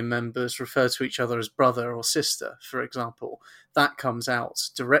trade union members refer to each other as brother or sister, for example, that comes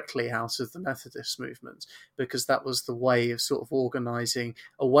directly out of the Methodist movement, because that was the way of sort of organising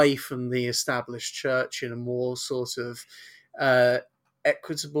away from the established church in a more sort of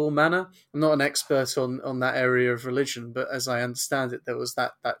equitable manner. I'm not an expert on that area of religion, but as I understand it, there was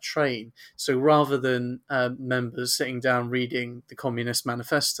that train. So rather than members sitting down reading the Communist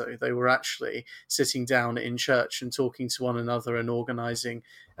Manifesto, they were actually sitting down in church and talking to one another and organising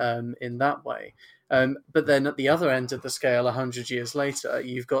in that way. But then at the other end of the scale, 100 years later,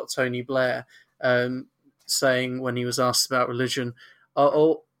 you've got Tony Blair saying, when he was asked about religion,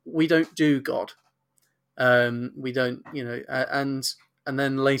 "Oh, we don't do God. We don't, and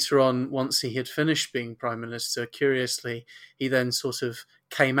then later on, once he had finished being Prime Minister, curiously, he then sort of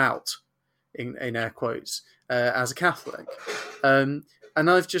came out, in air quotes, as a Catholic. And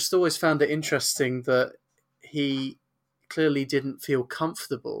I've just always found it interesting that he clearly didn't feel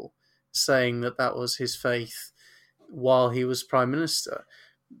comfortable saying that was his faith while he was Prime Minister.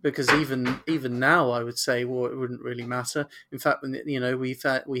 Because even now, I would say, well, it wouldn't really matter. In fact,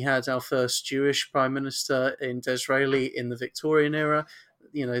 we had our first Jewish Prime Minister in Disraeli in the Victorian era.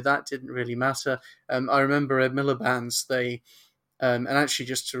 That didn't really matter. I remember Ed Miliband's, and actually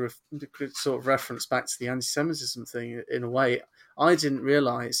just to sort of reference back to the anti-Semitism thing in a way, I didn't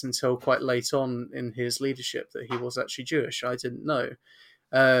realise until quite late on in his leadership that he was actually Jewish. I didn't know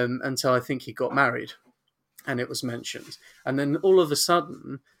until I think he got married. And it was mentioned. And then all of a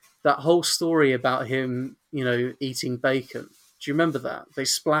sudden, that whole story about him, eating bacon, do you remember that? They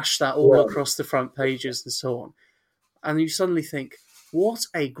splashed that all across the front pages and so on. And you suddenly think, what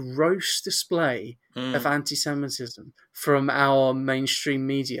a gross display of anti-Semitism from our mainstream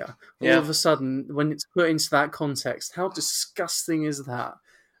media. All of a sudden, when it's put into that context, how disgusting is that?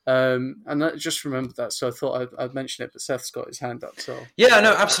 And I just remembered that, so I thought I'd mention it. But Seth's got his hand up, so yeah,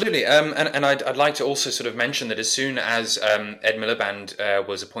 no, absolutely. And I'd like to also sort of mention that as soon as Ed Miliband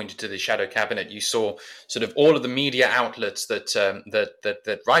was appointed to the shadow cabinet, you saw sort of all of the media outlets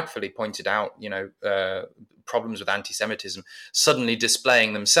that rightfully pointed out, problems with anti-Semitism, suddenly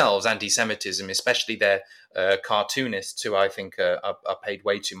displaying themselves anti-Semitism, especially their cartoonists, who I think are paid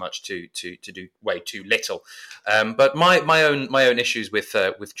way too much to do way too little. But my own issues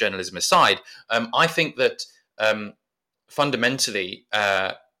with journalism aside, I think that fundamentally,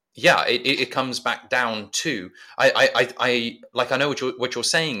 it comes back down to I know what you're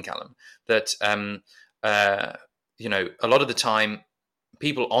saying, Callum, that a lot of the time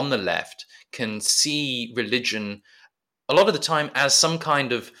people on the left can see religion a lot of the time as some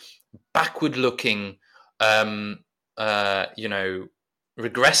kind of backward-looking,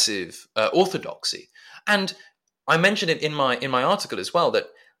 regressive orthodoxy. And I mentioned it in my article as well, that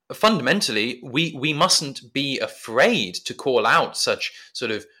fundamentally we mustn't be afraid to call out such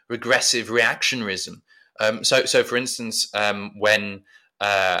sort of regressive reactionarism. So for instance, when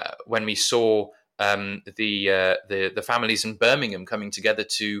we saw the families in Birmingham coming together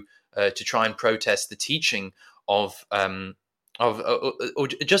to try and protest the teaching of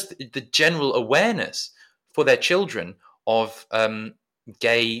just the general awareness for their children of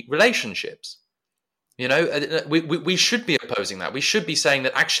gay relationships. We should be opposing that. We should be saying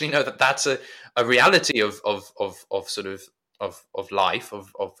that actually no, that's a reality of life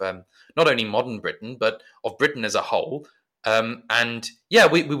of not only modern Britain but of Britain as a whole.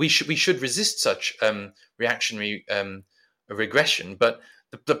 We should resist such reactionary regression. But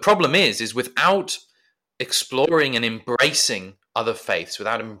the problem is without exploring and embracing other faiths,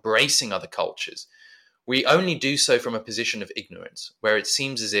 without embracing other cultures, we only do so from a position of ignorance, where it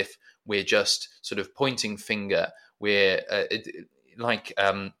seems as if we're just sort of pointing finger. We're I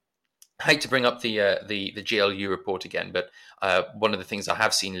hate to bring up the GLU report again, but one of the things I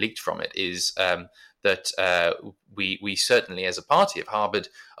have seen leaked from it is that we certainly as a party have harbored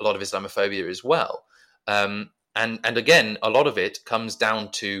a lot of Islamophobia as well. And again, a lot of it comes down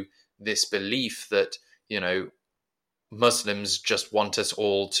to this belief that, Muslims just want us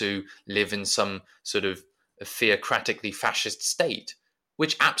all to live in some sort of theocratically fascist state,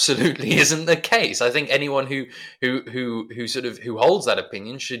 which absolutely isn't the case. I think anyone who holds that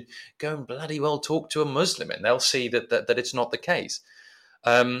opinion should go and bloody well talk to a Muslim, and they'll see that it's not the case.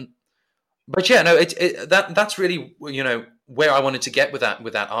 But yeah, no, that's really where I wanted to get with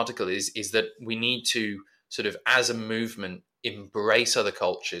that article is that we need to sort of as a movement embrace other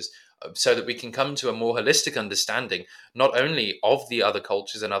cultures, so that we can come to a more holistic understanding, not only of the other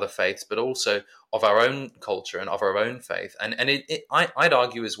cultures and other faiths, but also of our own culture and of our own faith. And I'd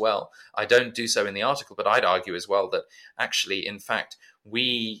argue as well, I don't do so in the article, but I'd argue as well that actually, in fact,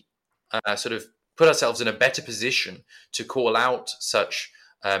 we sort of put ourselves in a better position to call out such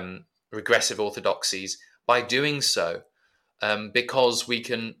regressive orthodoxies by doing so, because we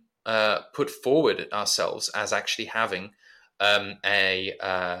can put forward ourselves as actually having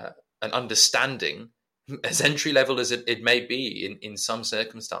an understanding, as entry level as it may be in some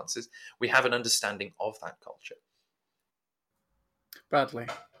circumstances. We have an understanding of that culture. Bradley.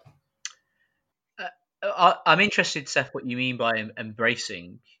 I'm interested, Seth, what you mean by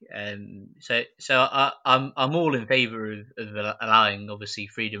embracing. So I'm all in favour of allowing, obviously,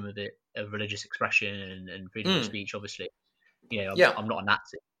 freedom of religious expression and freedom of speech. Obviously, I'm not a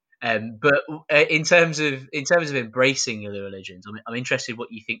Nazi. But in terms of embracing other religions, I'm interested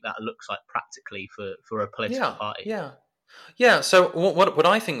what you think that looks like practically for a political party. So what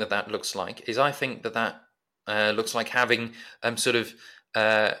I think that looks like is, I think that looks like having sort of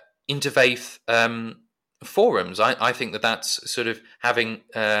interfaith forums. I think that's sort of having,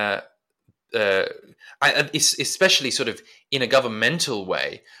 especially sort of in a governmental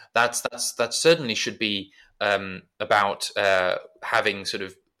way. That certainly should be about having sort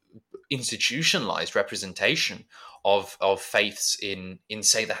of institutionalized representation of faiths in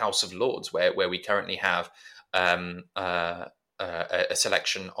say the House of Lords, where we currently have a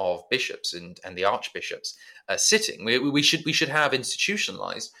selection of bishops and the archbishops sitting. We should have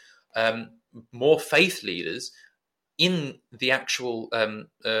institutionalized more faith leaders in the actual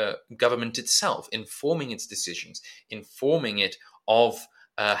government itself, informing its decisions, informing it of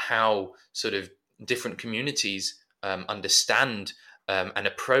how sort of different communities understand and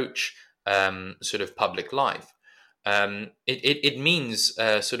approach sort of public life. It means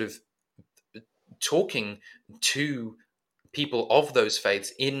sort of talking to people of those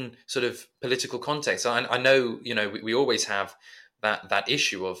faiths in sort of political context. I know, we always have that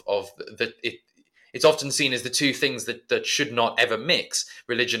issue of that it's often seen as the two things that should not ever mix,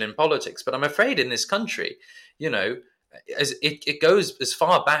 religion and politics. But I'm afraid in this country, as it goes as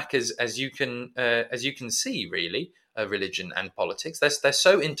far back as you can see, really. Religion and politics, they're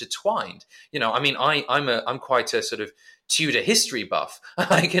so intertwined. I'm quite a sort of Tudor history buff.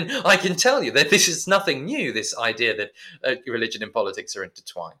 I can tell you that this is nothing new. This idea that religion and politics are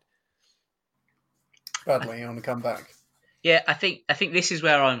intertwined. Bradley, you want to come back? Yeah, I think this is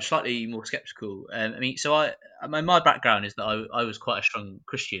where I'm slightly more sceptical. My background is that I was quite a strong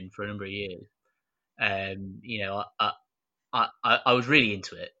Christian for a number of years. I was really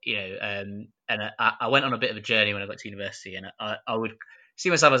into it, and I went on a bit of a journey when I got to university, and I would see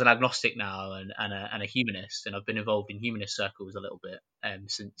myself as an agnostic now and a humanist, and I've been involved in humanist circles a little bit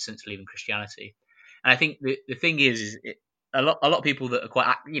since leaving Christianity. And I think the thing is a lot of people that are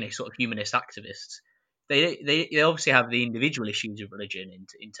quite sort of humanist activists, they obviously have the individual issues of religion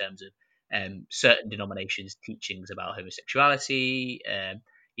in terms of certain denominations' teachings about homosexuality.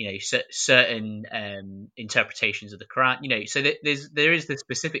 Certain interpretations of the Quran, so there is the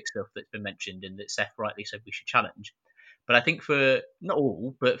specific stuff that's been mentioned and that Seth rightly said we should challenge. But I think for not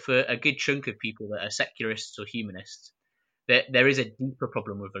all, but for a good chunk of people that are secularists or humanists, there is a deeper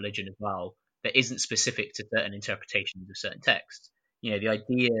problem with religion as well that isn't specific to certain interpretations of certain texts. The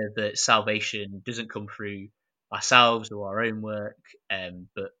idea that salvation doesn't come through ourselves or our own work,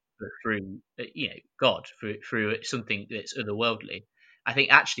 but through God, through something that's otherworldly. I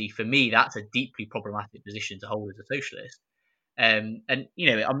think actually for me that's a deeply problematic position to hold as a socialist. And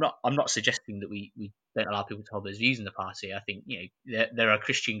I'm not suggesting that we don't allow people to hold those views in the party. I think there are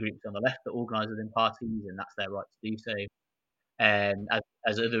Christian groups on the left that organise within parties, and that's their right to do so,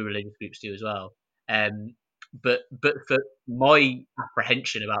 as other religious groups do as well. But for my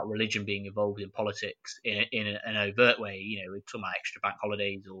apprehension about religion being involved in politics in an overt way, we're talking about extra bank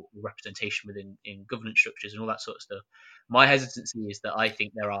holidays or representation in governance structures and all that sort of stuff. My hesitancy is that I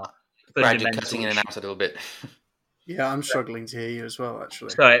think there are fundamental... Brad, you're cutting in and out a little bit. Yeah, I'm struggling to hear you as well,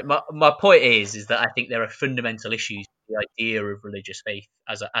 actually. Sorry, my point is that I think there are fundamental issues with the idea of religious faith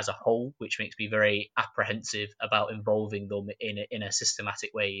as a whole, which makes me very apprehensive about involving them in a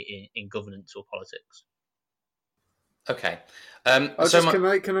systematic way in governance or politics. Okay. Can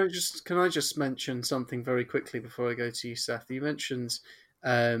I just mention something very quickly before I go to you, Seth? You mentioned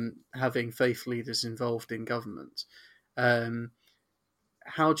having faith leaders involved in government.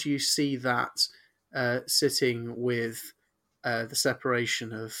 How do you see that sitting with the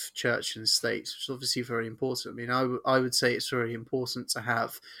separation of church and state, which is obviously very important? I mean, I would say it's very important to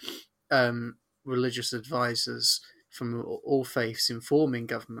have religious advisors from all faiths informing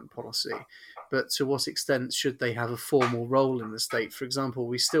government policy, but to what extent should they have a formal role in the state? For example,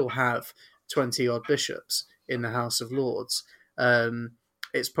 we still have 20 odd bishops in the House of Lords.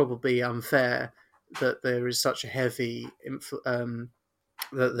 It's probably unfair that there is such a heavy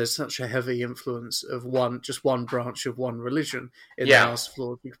that there's such a heavy influence of one branch of one religion in the House of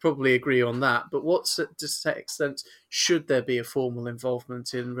Lords. We could probably agree on that. But to what extent should there be a formal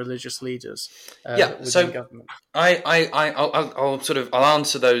involvement in religious leaders within government? I'll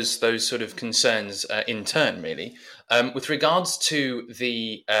answer those sort of concerns in turn, really. With regards to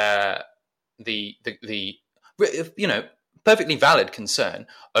the perfectly valid concern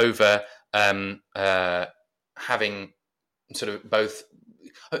over having sort of both.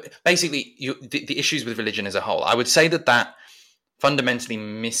 Basically, the issues with religion as a whole, I would say that fundamentally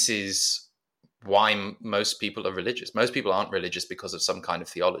misses why most people are religious. Most people aren't religious because of some kind of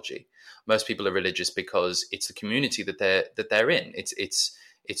theology. Most people are religious because it's the community that they're in. It's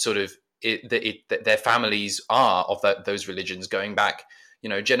sort of their families are of those religions going back,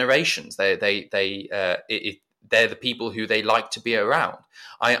 generations. They're the people who they like to be around.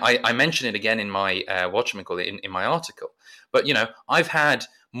 I mention it again in my in my article. But I've had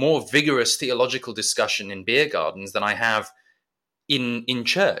more vigorous theological discussion in beer gardens than I have in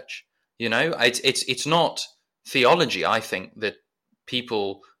church. It's not theology, I think, that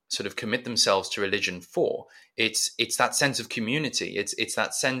people sort of commit themselves to religion for. It's that sense of community. It's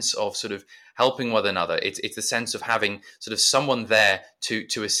that sense of sort of helping one another. It's the sense of having sort of someone there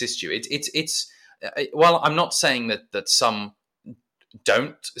to assist you. Well, I'm not saying that some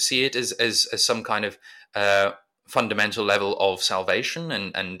don't see it as some kind of fundamental level of salvation,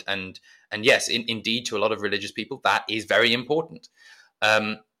 and yes, indeed, to a lot of religious people, that is very important.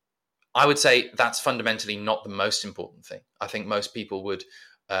 I would say that's fundamentally not the most important thing. I think most people would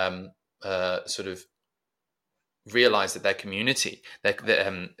sort of realize that their community,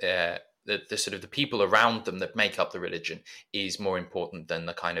 the sort of the people around them that make up the religion, is more important than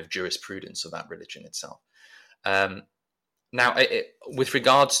the kind of jurisprudence of that religion itself. Now, with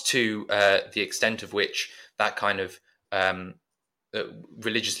regards to the extent of which that kind of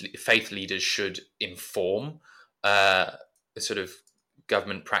religious faith leaders should inform sort of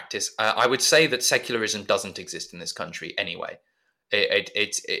government practice, I would say that secularism doesn't exist in this country anyway.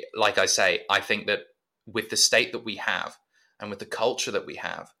 Like I say, I think that with the state that we have and with the culture that we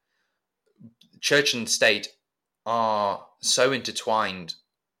have, church and state are so intertwined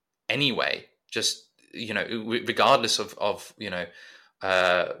anyway, just, regardless of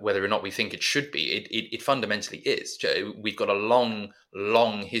whether or not we think it should be, it fundamentally is. We've got a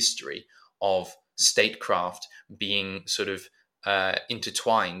long history of statecraft being sort of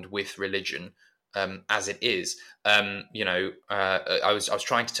intertwined with religion as it is. I was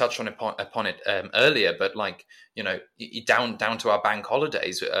trying to touch upon it earlier, but down to our bank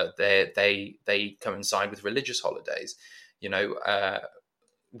holidays, they coincide with religious holidays.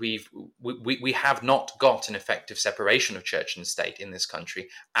 We have not got an effective separation of church and state in this country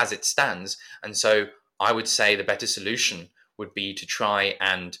as it stands, and so I would say the better solution would be to try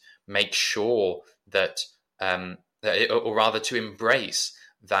and make sure that, or rather to embrace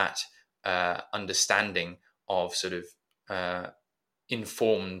that understanding of sort of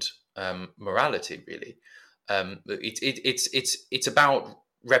informed morality. Really, it's about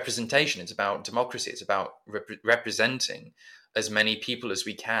representation. It's about democracy. It's about representing as many people as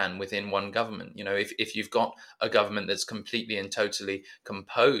we can within one government. If you've got a government that's completely and totally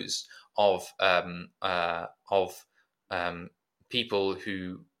composed of people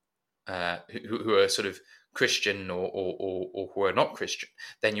who are sort of Christian or who are not Christian,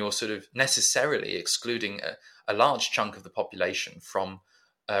 then you're sort of necessarily excluding a large chunk of the population from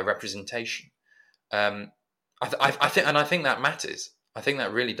representation. I think that matters. I think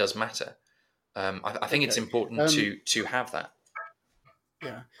that really does matter. I think it's important to have that.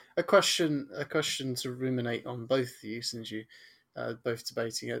 Yeah, a question to ruminate on both of you, since you both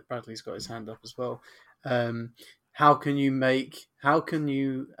debating it. Bradley's got his hand up as well. How can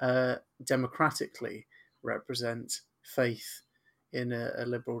you democratically represent faith in a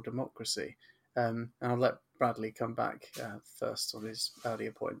liberal democracy? And I'll let Bradley come back first on his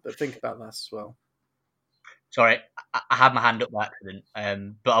earlier point, but think about that as well. Sorry, I had my hand up by accident,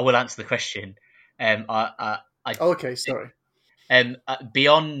 but I will answer the question. Okay, sorry.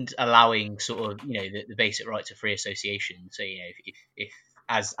 Beyond allowing sort of the basic right to free association, so if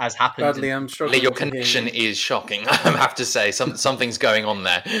as happens, Bradley, I'm struggling. Your connection is shocking. I have to say, something's going on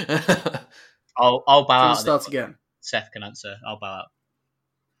there. I'll bow out. Start again. Seth can answer. I'll bow out.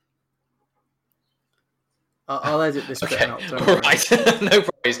 I'll edit this bit Okay, out. Don't all worry. right, no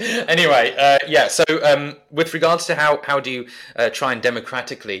worries. Anyway, yeah. So, with regards to how do you try and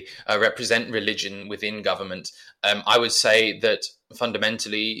democratically represent religion within government, I would say that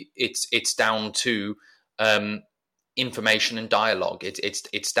fundamentally it's down to information and dialogue.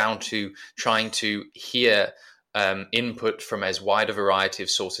 It's down to trying to hear input from as wide a variety of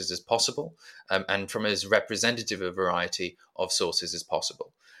sources as possible, and from as representative a variety of sources as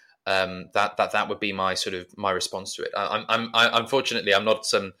possible. That would be my response to it. I'm unfortunately I'm not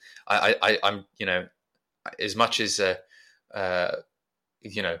some I'm as much as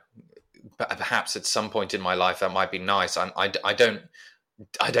perhaps at some point in my life that might be nice. I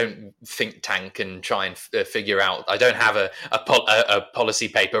don't think tank and try and figure out. I don't have a policy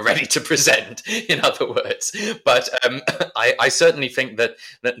paper ready to present. In other words, but I certainly think that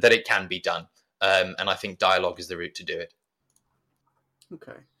it can be done, and I think dialogue is the route to do it.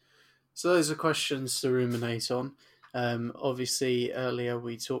 Okay. So those are questions to ruminate on. Obviously, earlier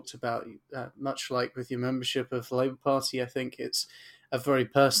we talked about, much like with your membership of the Labour Party, I think it's a very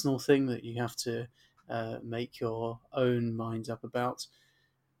personal thing that you have to make your own mind up about.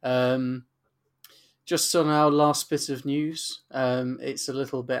 Just on our last bit of news, it's a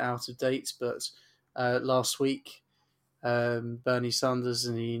little bit out of date, but last week, Bernie Sanders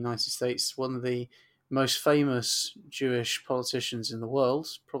in the United States, one of the most famous Jewish politicians in the world,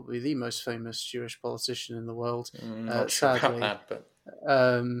 probably the most famous Jewish politician in the world. Not sure sadly, about that,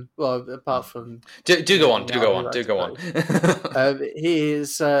 but well, apart from do go on. he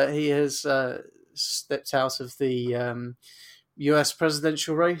has stepped out of the U.S.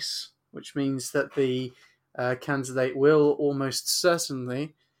 presidential race, which means that the candidate will almost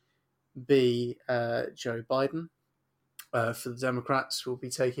certainly be Joe Biden. For the Democrats, will be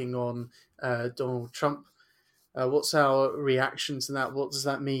taking on Donald Trump. What's our reaction to that? What does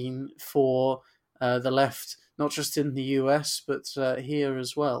that mean for the left, not just in the US, but here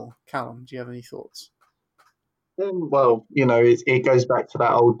as well? Callum, do you have any thoughts? Well, it goes back to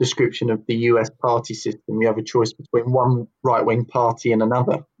that old description of the US party system. You have a choice between one right-wing party and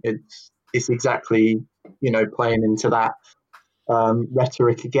another. It's exactly, playing into that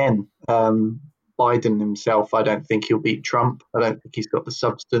rhetoric again. Biden himself, I don't think he'll beat Trump. I don't think he's got the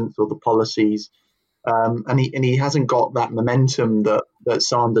substance or the policies, and he hasn't got that momentum that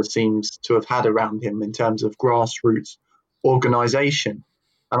Sanders seems to have had around him in terms of grassroots organisation.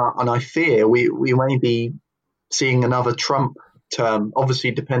 And I fear we may be seeing another Trump term,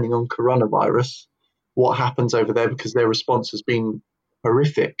 obviously depending on coronavirus, what happens over there, because their response has been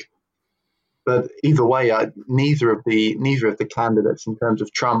horrific. But either way, neither of the candidates in terms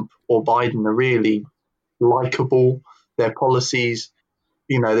of Trump or Biden are really likable. Their policies,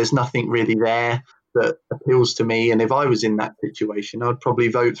 there's nothing really there that appeals to me. And if I was in that situation, I'd probably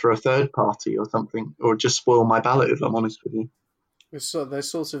vote for a third party or something, or just spoil my ballot, if I'm honest with you. So they're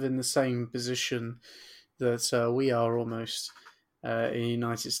sort of in the same position that we are almost in the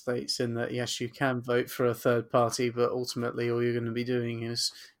United States, in that, yes, you can vote for a third party, but ultimately all you're going to be doing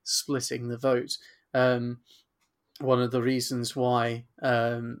is splitting the vote. One of the reasons why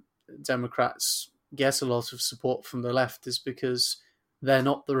Democrats get a lot of support from the left is because they're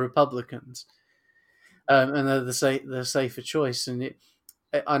not the Republicans, and they're the safer choice. And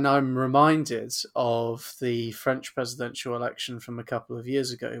I'm reminded of the French presidential election from a couple of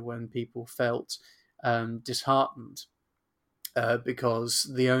years ago, when people felt disheartened because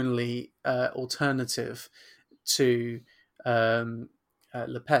the only alternative to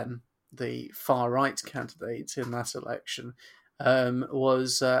Le Pen, the far-right candidate in that election,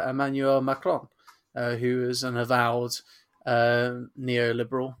 was Emmanuel Macron, who is an avowed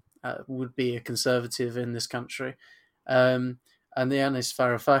neoliberal, would be a conservative in this country. And Yanis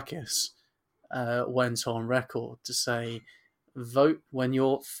Varoufakis went on record to say, vote when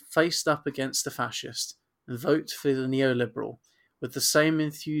you're faced up against a fascist, vote for the neoliberal with the same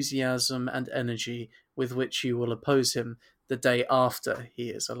enthusiasm and energy with which you will oppose him the day after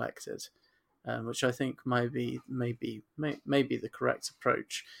he is elected, which I think may be the correct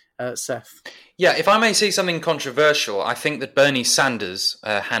approach. Seth? Yeah, if I may say something controversial, I think that Bernie Sanders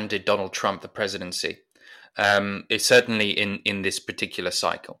handed Donald Trump the presidency. It's certainly in this particular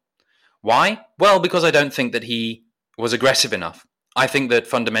cycle. Why? Well, because I don't think that he was aggressive enough. I think that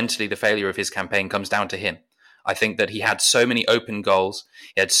fundamentally the failure of his campaign comes down to him. I think that he had so many open goals.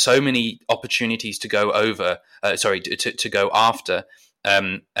 He had so many opportunities to go to go after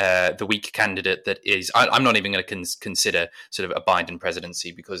the weak candidate that is. I'm not even going to consider sort of a Biden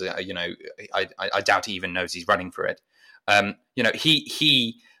presidency, because I doubt he even knows he's running for it.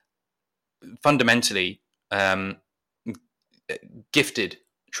 He fundamentally gifted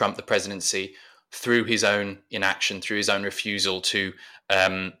Trump the presidency through his own inaction, through his own refusal to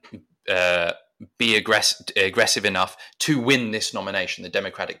be aggressive enough to win this nomination, the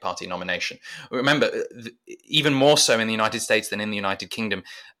Democratic Party nomination. Remember, even more so in the United States than in the United Kingdom,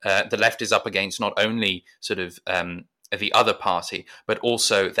 the left is up against not only sort of the other party, but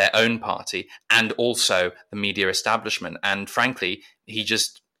also their own party and also the media establishment. And frankly, he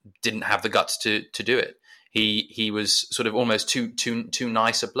just didn't have the guts to do it. He was sort of almost too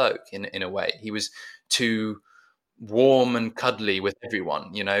nice a bloke in a way. He was too warm and cuddly with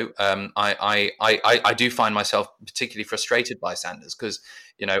everyone. I do find myself particularly frustrated by Sanders because,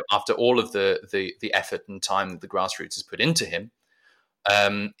 after all of the effort and time that the grassroots has put into him,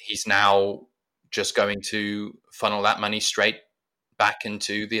 he's now just going to funnel that money straight back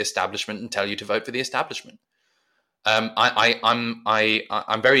into the establishment and tell you to vote for the establishment. I'm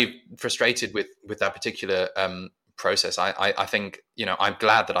very frustrated with that particular process. I think I'm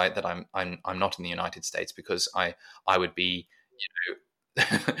glad that I'm not in the United States, because I would be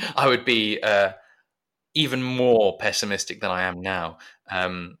I would be even more pessimistic than I am now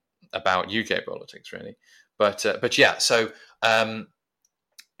about UK politics, really. But yeah, so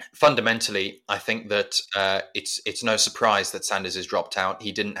fundamentally, I think that it's no surprise that Sanders has dropped out.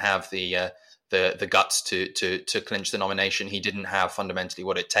 He didn't have the guts to clinch the nomination. He didn't have fundamentally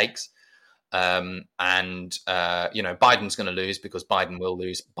what it takes. Biden's going to lose because Biden will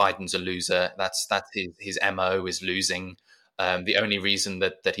lose. Biden's a loser. That's his MO, is losing. The only reason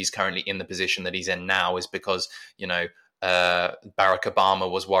that he's currently in the position that he's in now is because Barack Obama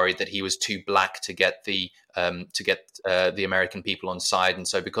was worried that he was too black to get the American people on side, and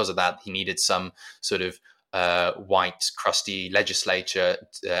so because of that, he needed some sort of white, crusty legislature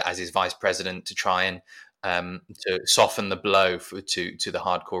as his vice president to try and to soften the blow to the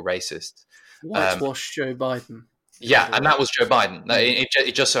hardcore racists. Whitewash Joe Biden. Yeah, and that was Joe Biden.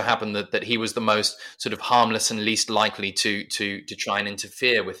 It just so happened that he was the most sort of harmless and least likely to try and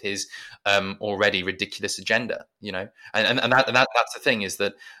interfere with his already ridiculous agenda. And that's the thing, is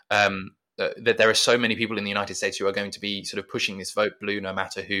that that there are so many people in the United States who are going to be sort of pushing this vote blue no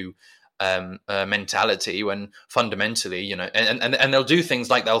matter who mentality, when fundamentally, and they'll do things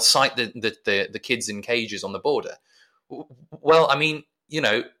like they'll cite the kids in cages on the border. Well, I mean,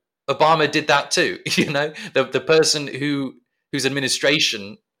 Obama did that too. The person whose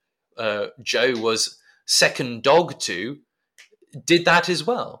administration Joe was second dog to did that as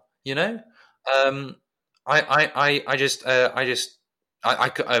well.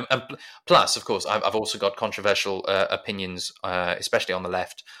 Plus, of course, I've also got controversial opinions, especially on the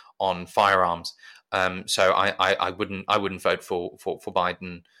left, on firearms. So I wouldn't vote for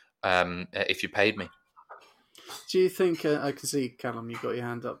Biden if you paid me. Do you think, I can see, Callum, you've got your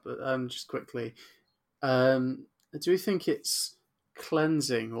hand up, but just quickly, do you think it's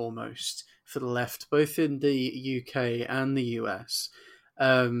cleansing almost for the left, both in the UK and the US?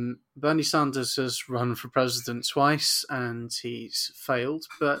 Bernie Sanders has run for president twice and he's failed,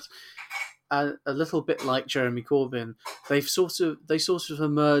 but a little bit like Jeremy Corbyn, they sort of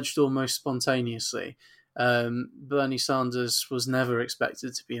emerged almost spontaneously. Bernie Sanders was never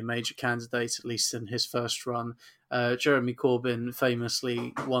expected to be a major candidate, at least in his first run. Jeremy Corbyn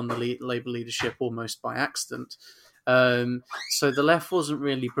famously won the Labour leadership almost by accident. So the left wasn't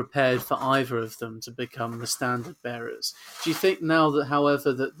really prepared for either of them to become the standard bearers. Do you think now that,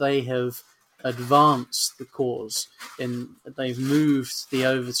 however, that they have advanced the cause, they've moved the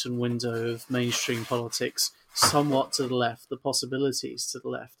Overton window of mainstream politics somewhat to the left, the possibilities to the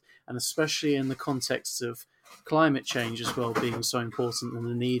left, and especially in the context of climate change as well being so important and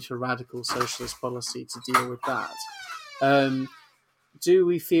the need for radical socialist policy to deal with that. Do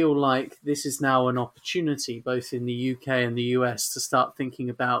we feel like this is now an opportunity, both in the UK and the US, to start thinking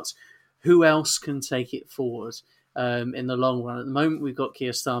about who else can take it forward in the long run? At the moment, we've got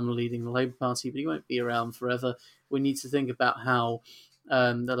Keir Starmer leading the Labour Party, but he won't be around forever. We need to think about how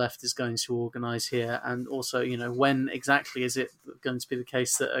the left is going to organise here, and also, when exactly is it going to be the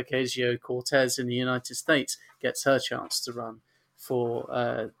case that Ocasio-Cortez in the United States gets her chance to run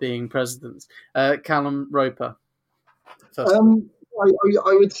for being president? Callum Roper, first.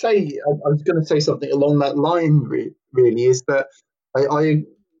 I would say, I was going to say something along that line, really, is that I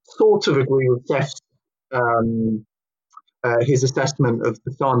sort of agree with Jeff's his assessment of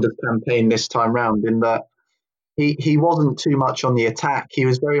the Sanders campaign this time round, in that he wasn't too much on the attack. He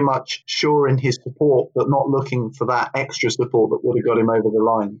was very much sure in his support, but not looking for that extra support that would have got him over the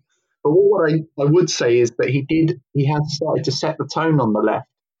line. But what I would say is that he has started to set the tone on the left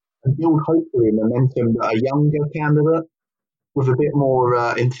and build hopefully momentum that a younger candidate with a bit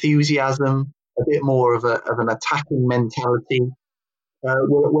more enthusiasm, a bit more of an attacking mentality,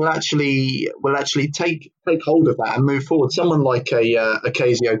 will actually take hold of that and move forward. Someone like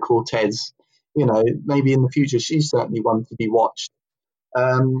Ocasio-Cortez, maybe in the future she's certainly one to be watched.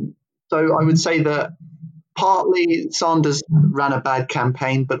 So I would say that partly Sanders ran a bad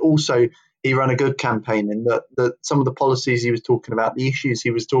campaign, but also he ran a good campaign in that some of the policies he was talking about, the issues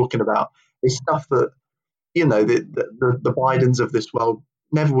he was talking about, is stuff that the Bidens of this world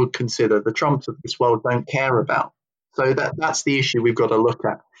never would consider, the Trumps of this world don't care about. So that's the issue we've got to look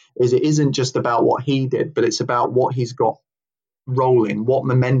at, is it isn't just about what he did, but it's about what he's got rolling, what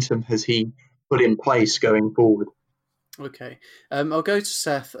momentum has he put in place going forward. Okay, I'll go to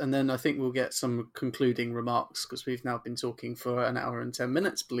Seth, and then I think we'll get some concluding remarks, because we've now been talking for an hour and 10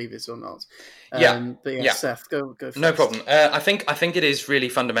 minutes, believe it or not. But Seth, go first. No problem. I think it is really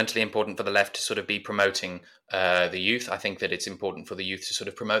fundamentally important for the left to sort of be promoting the youth. I think that it's important for the youth to sort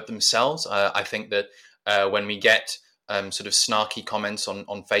of promote themselves. I think that when we get sort of snarky comments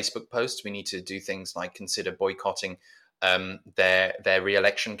on Facebook posts, we need to do things like consider boycotting their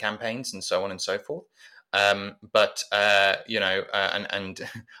re-election campaigns and so on and so forth. And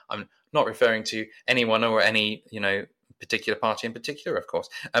I'm not referring to anyone or any particular party in particular, of course.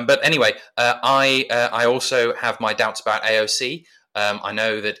 But anyway, I also have my doubts about AOC. I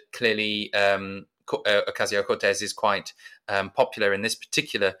know that clearly Ocasio-Cortez is quite popular in this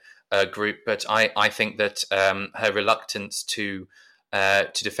particular group, but I think that her reluctance to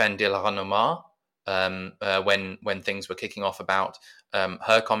defend Ilhan Omar when things were kicking off about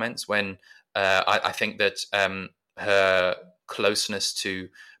her comments, when I think that her closeness to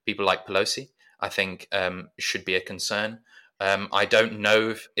people like Pelosi, I think, should be a concern. I don't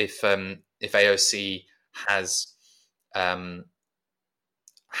know if AOC has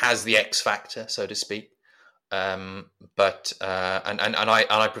the X factor, so to speak. But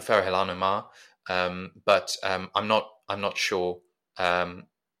I prefer Ilhan Omar, but I'm not sure. I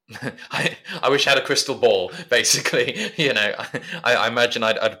wish I had a crystal ball, basically. I imagine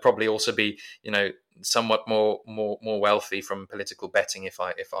I'd probably also be, somewhat more wealthy from political betting if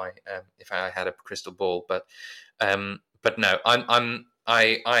I had a crystal ball. But no, I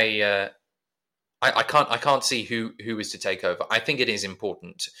can't see who is to take over. I think it is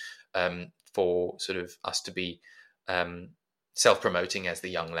important for sort of us to be self-promoting as the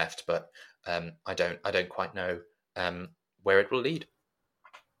young left, but I don't quite know where it will lead.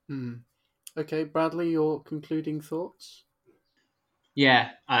 Okay, Bradley, your concluding thoughts?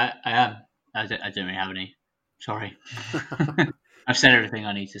 Yeah, I am. I don't really have any. Sorry. I've said everything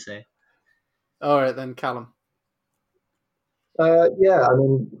I need to say. All right, then, Callum. Yeah, I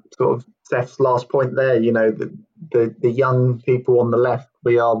mean, sort of Seth's last point there, the young people on the left,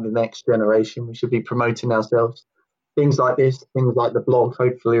 we are the next generation. We should be promoting ourselves. Things like this, things like the blog,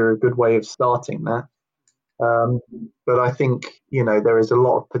 hopefully are a good way of starting that. But I think, there is a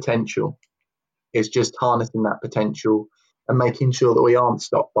lot of potential. It's just harnessing that potential and making sure that we aren't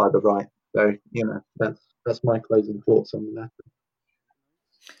stopped by the right. So, that's my closing thoughts on the matter.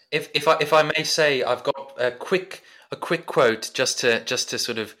 If I may say, I've got a quick quote just to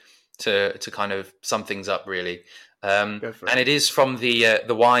sort of to kind of sum things up, really. And it is from the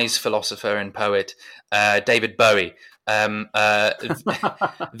wise philosopher and poet David Bowie.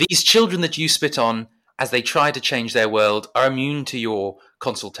 These children that you spit on as they try to change their world are immune to your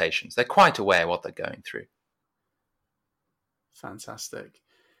consultations. They're quite aware what they're going through. Fantastic.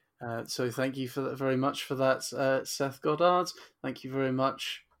 So thank you very much for that, Seth Goddard. Thank you very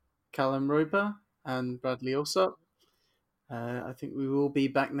much, Callum Roper and Bradley Alsop. I think we will be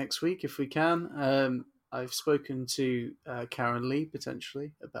back next week if we can. I've spoken to Karen Lee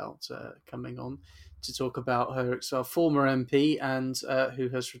potentially about coming on to talk about her former MP and who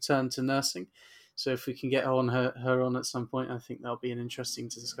has returned to nursing. So if we can get her on at some point, I think that'll be an interesting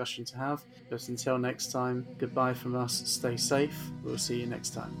discussion to have. But until next time, goodbye from us. Stay safe. We'll see you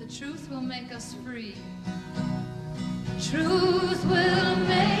next time. The truth will make us free. Truth will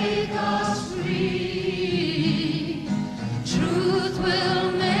make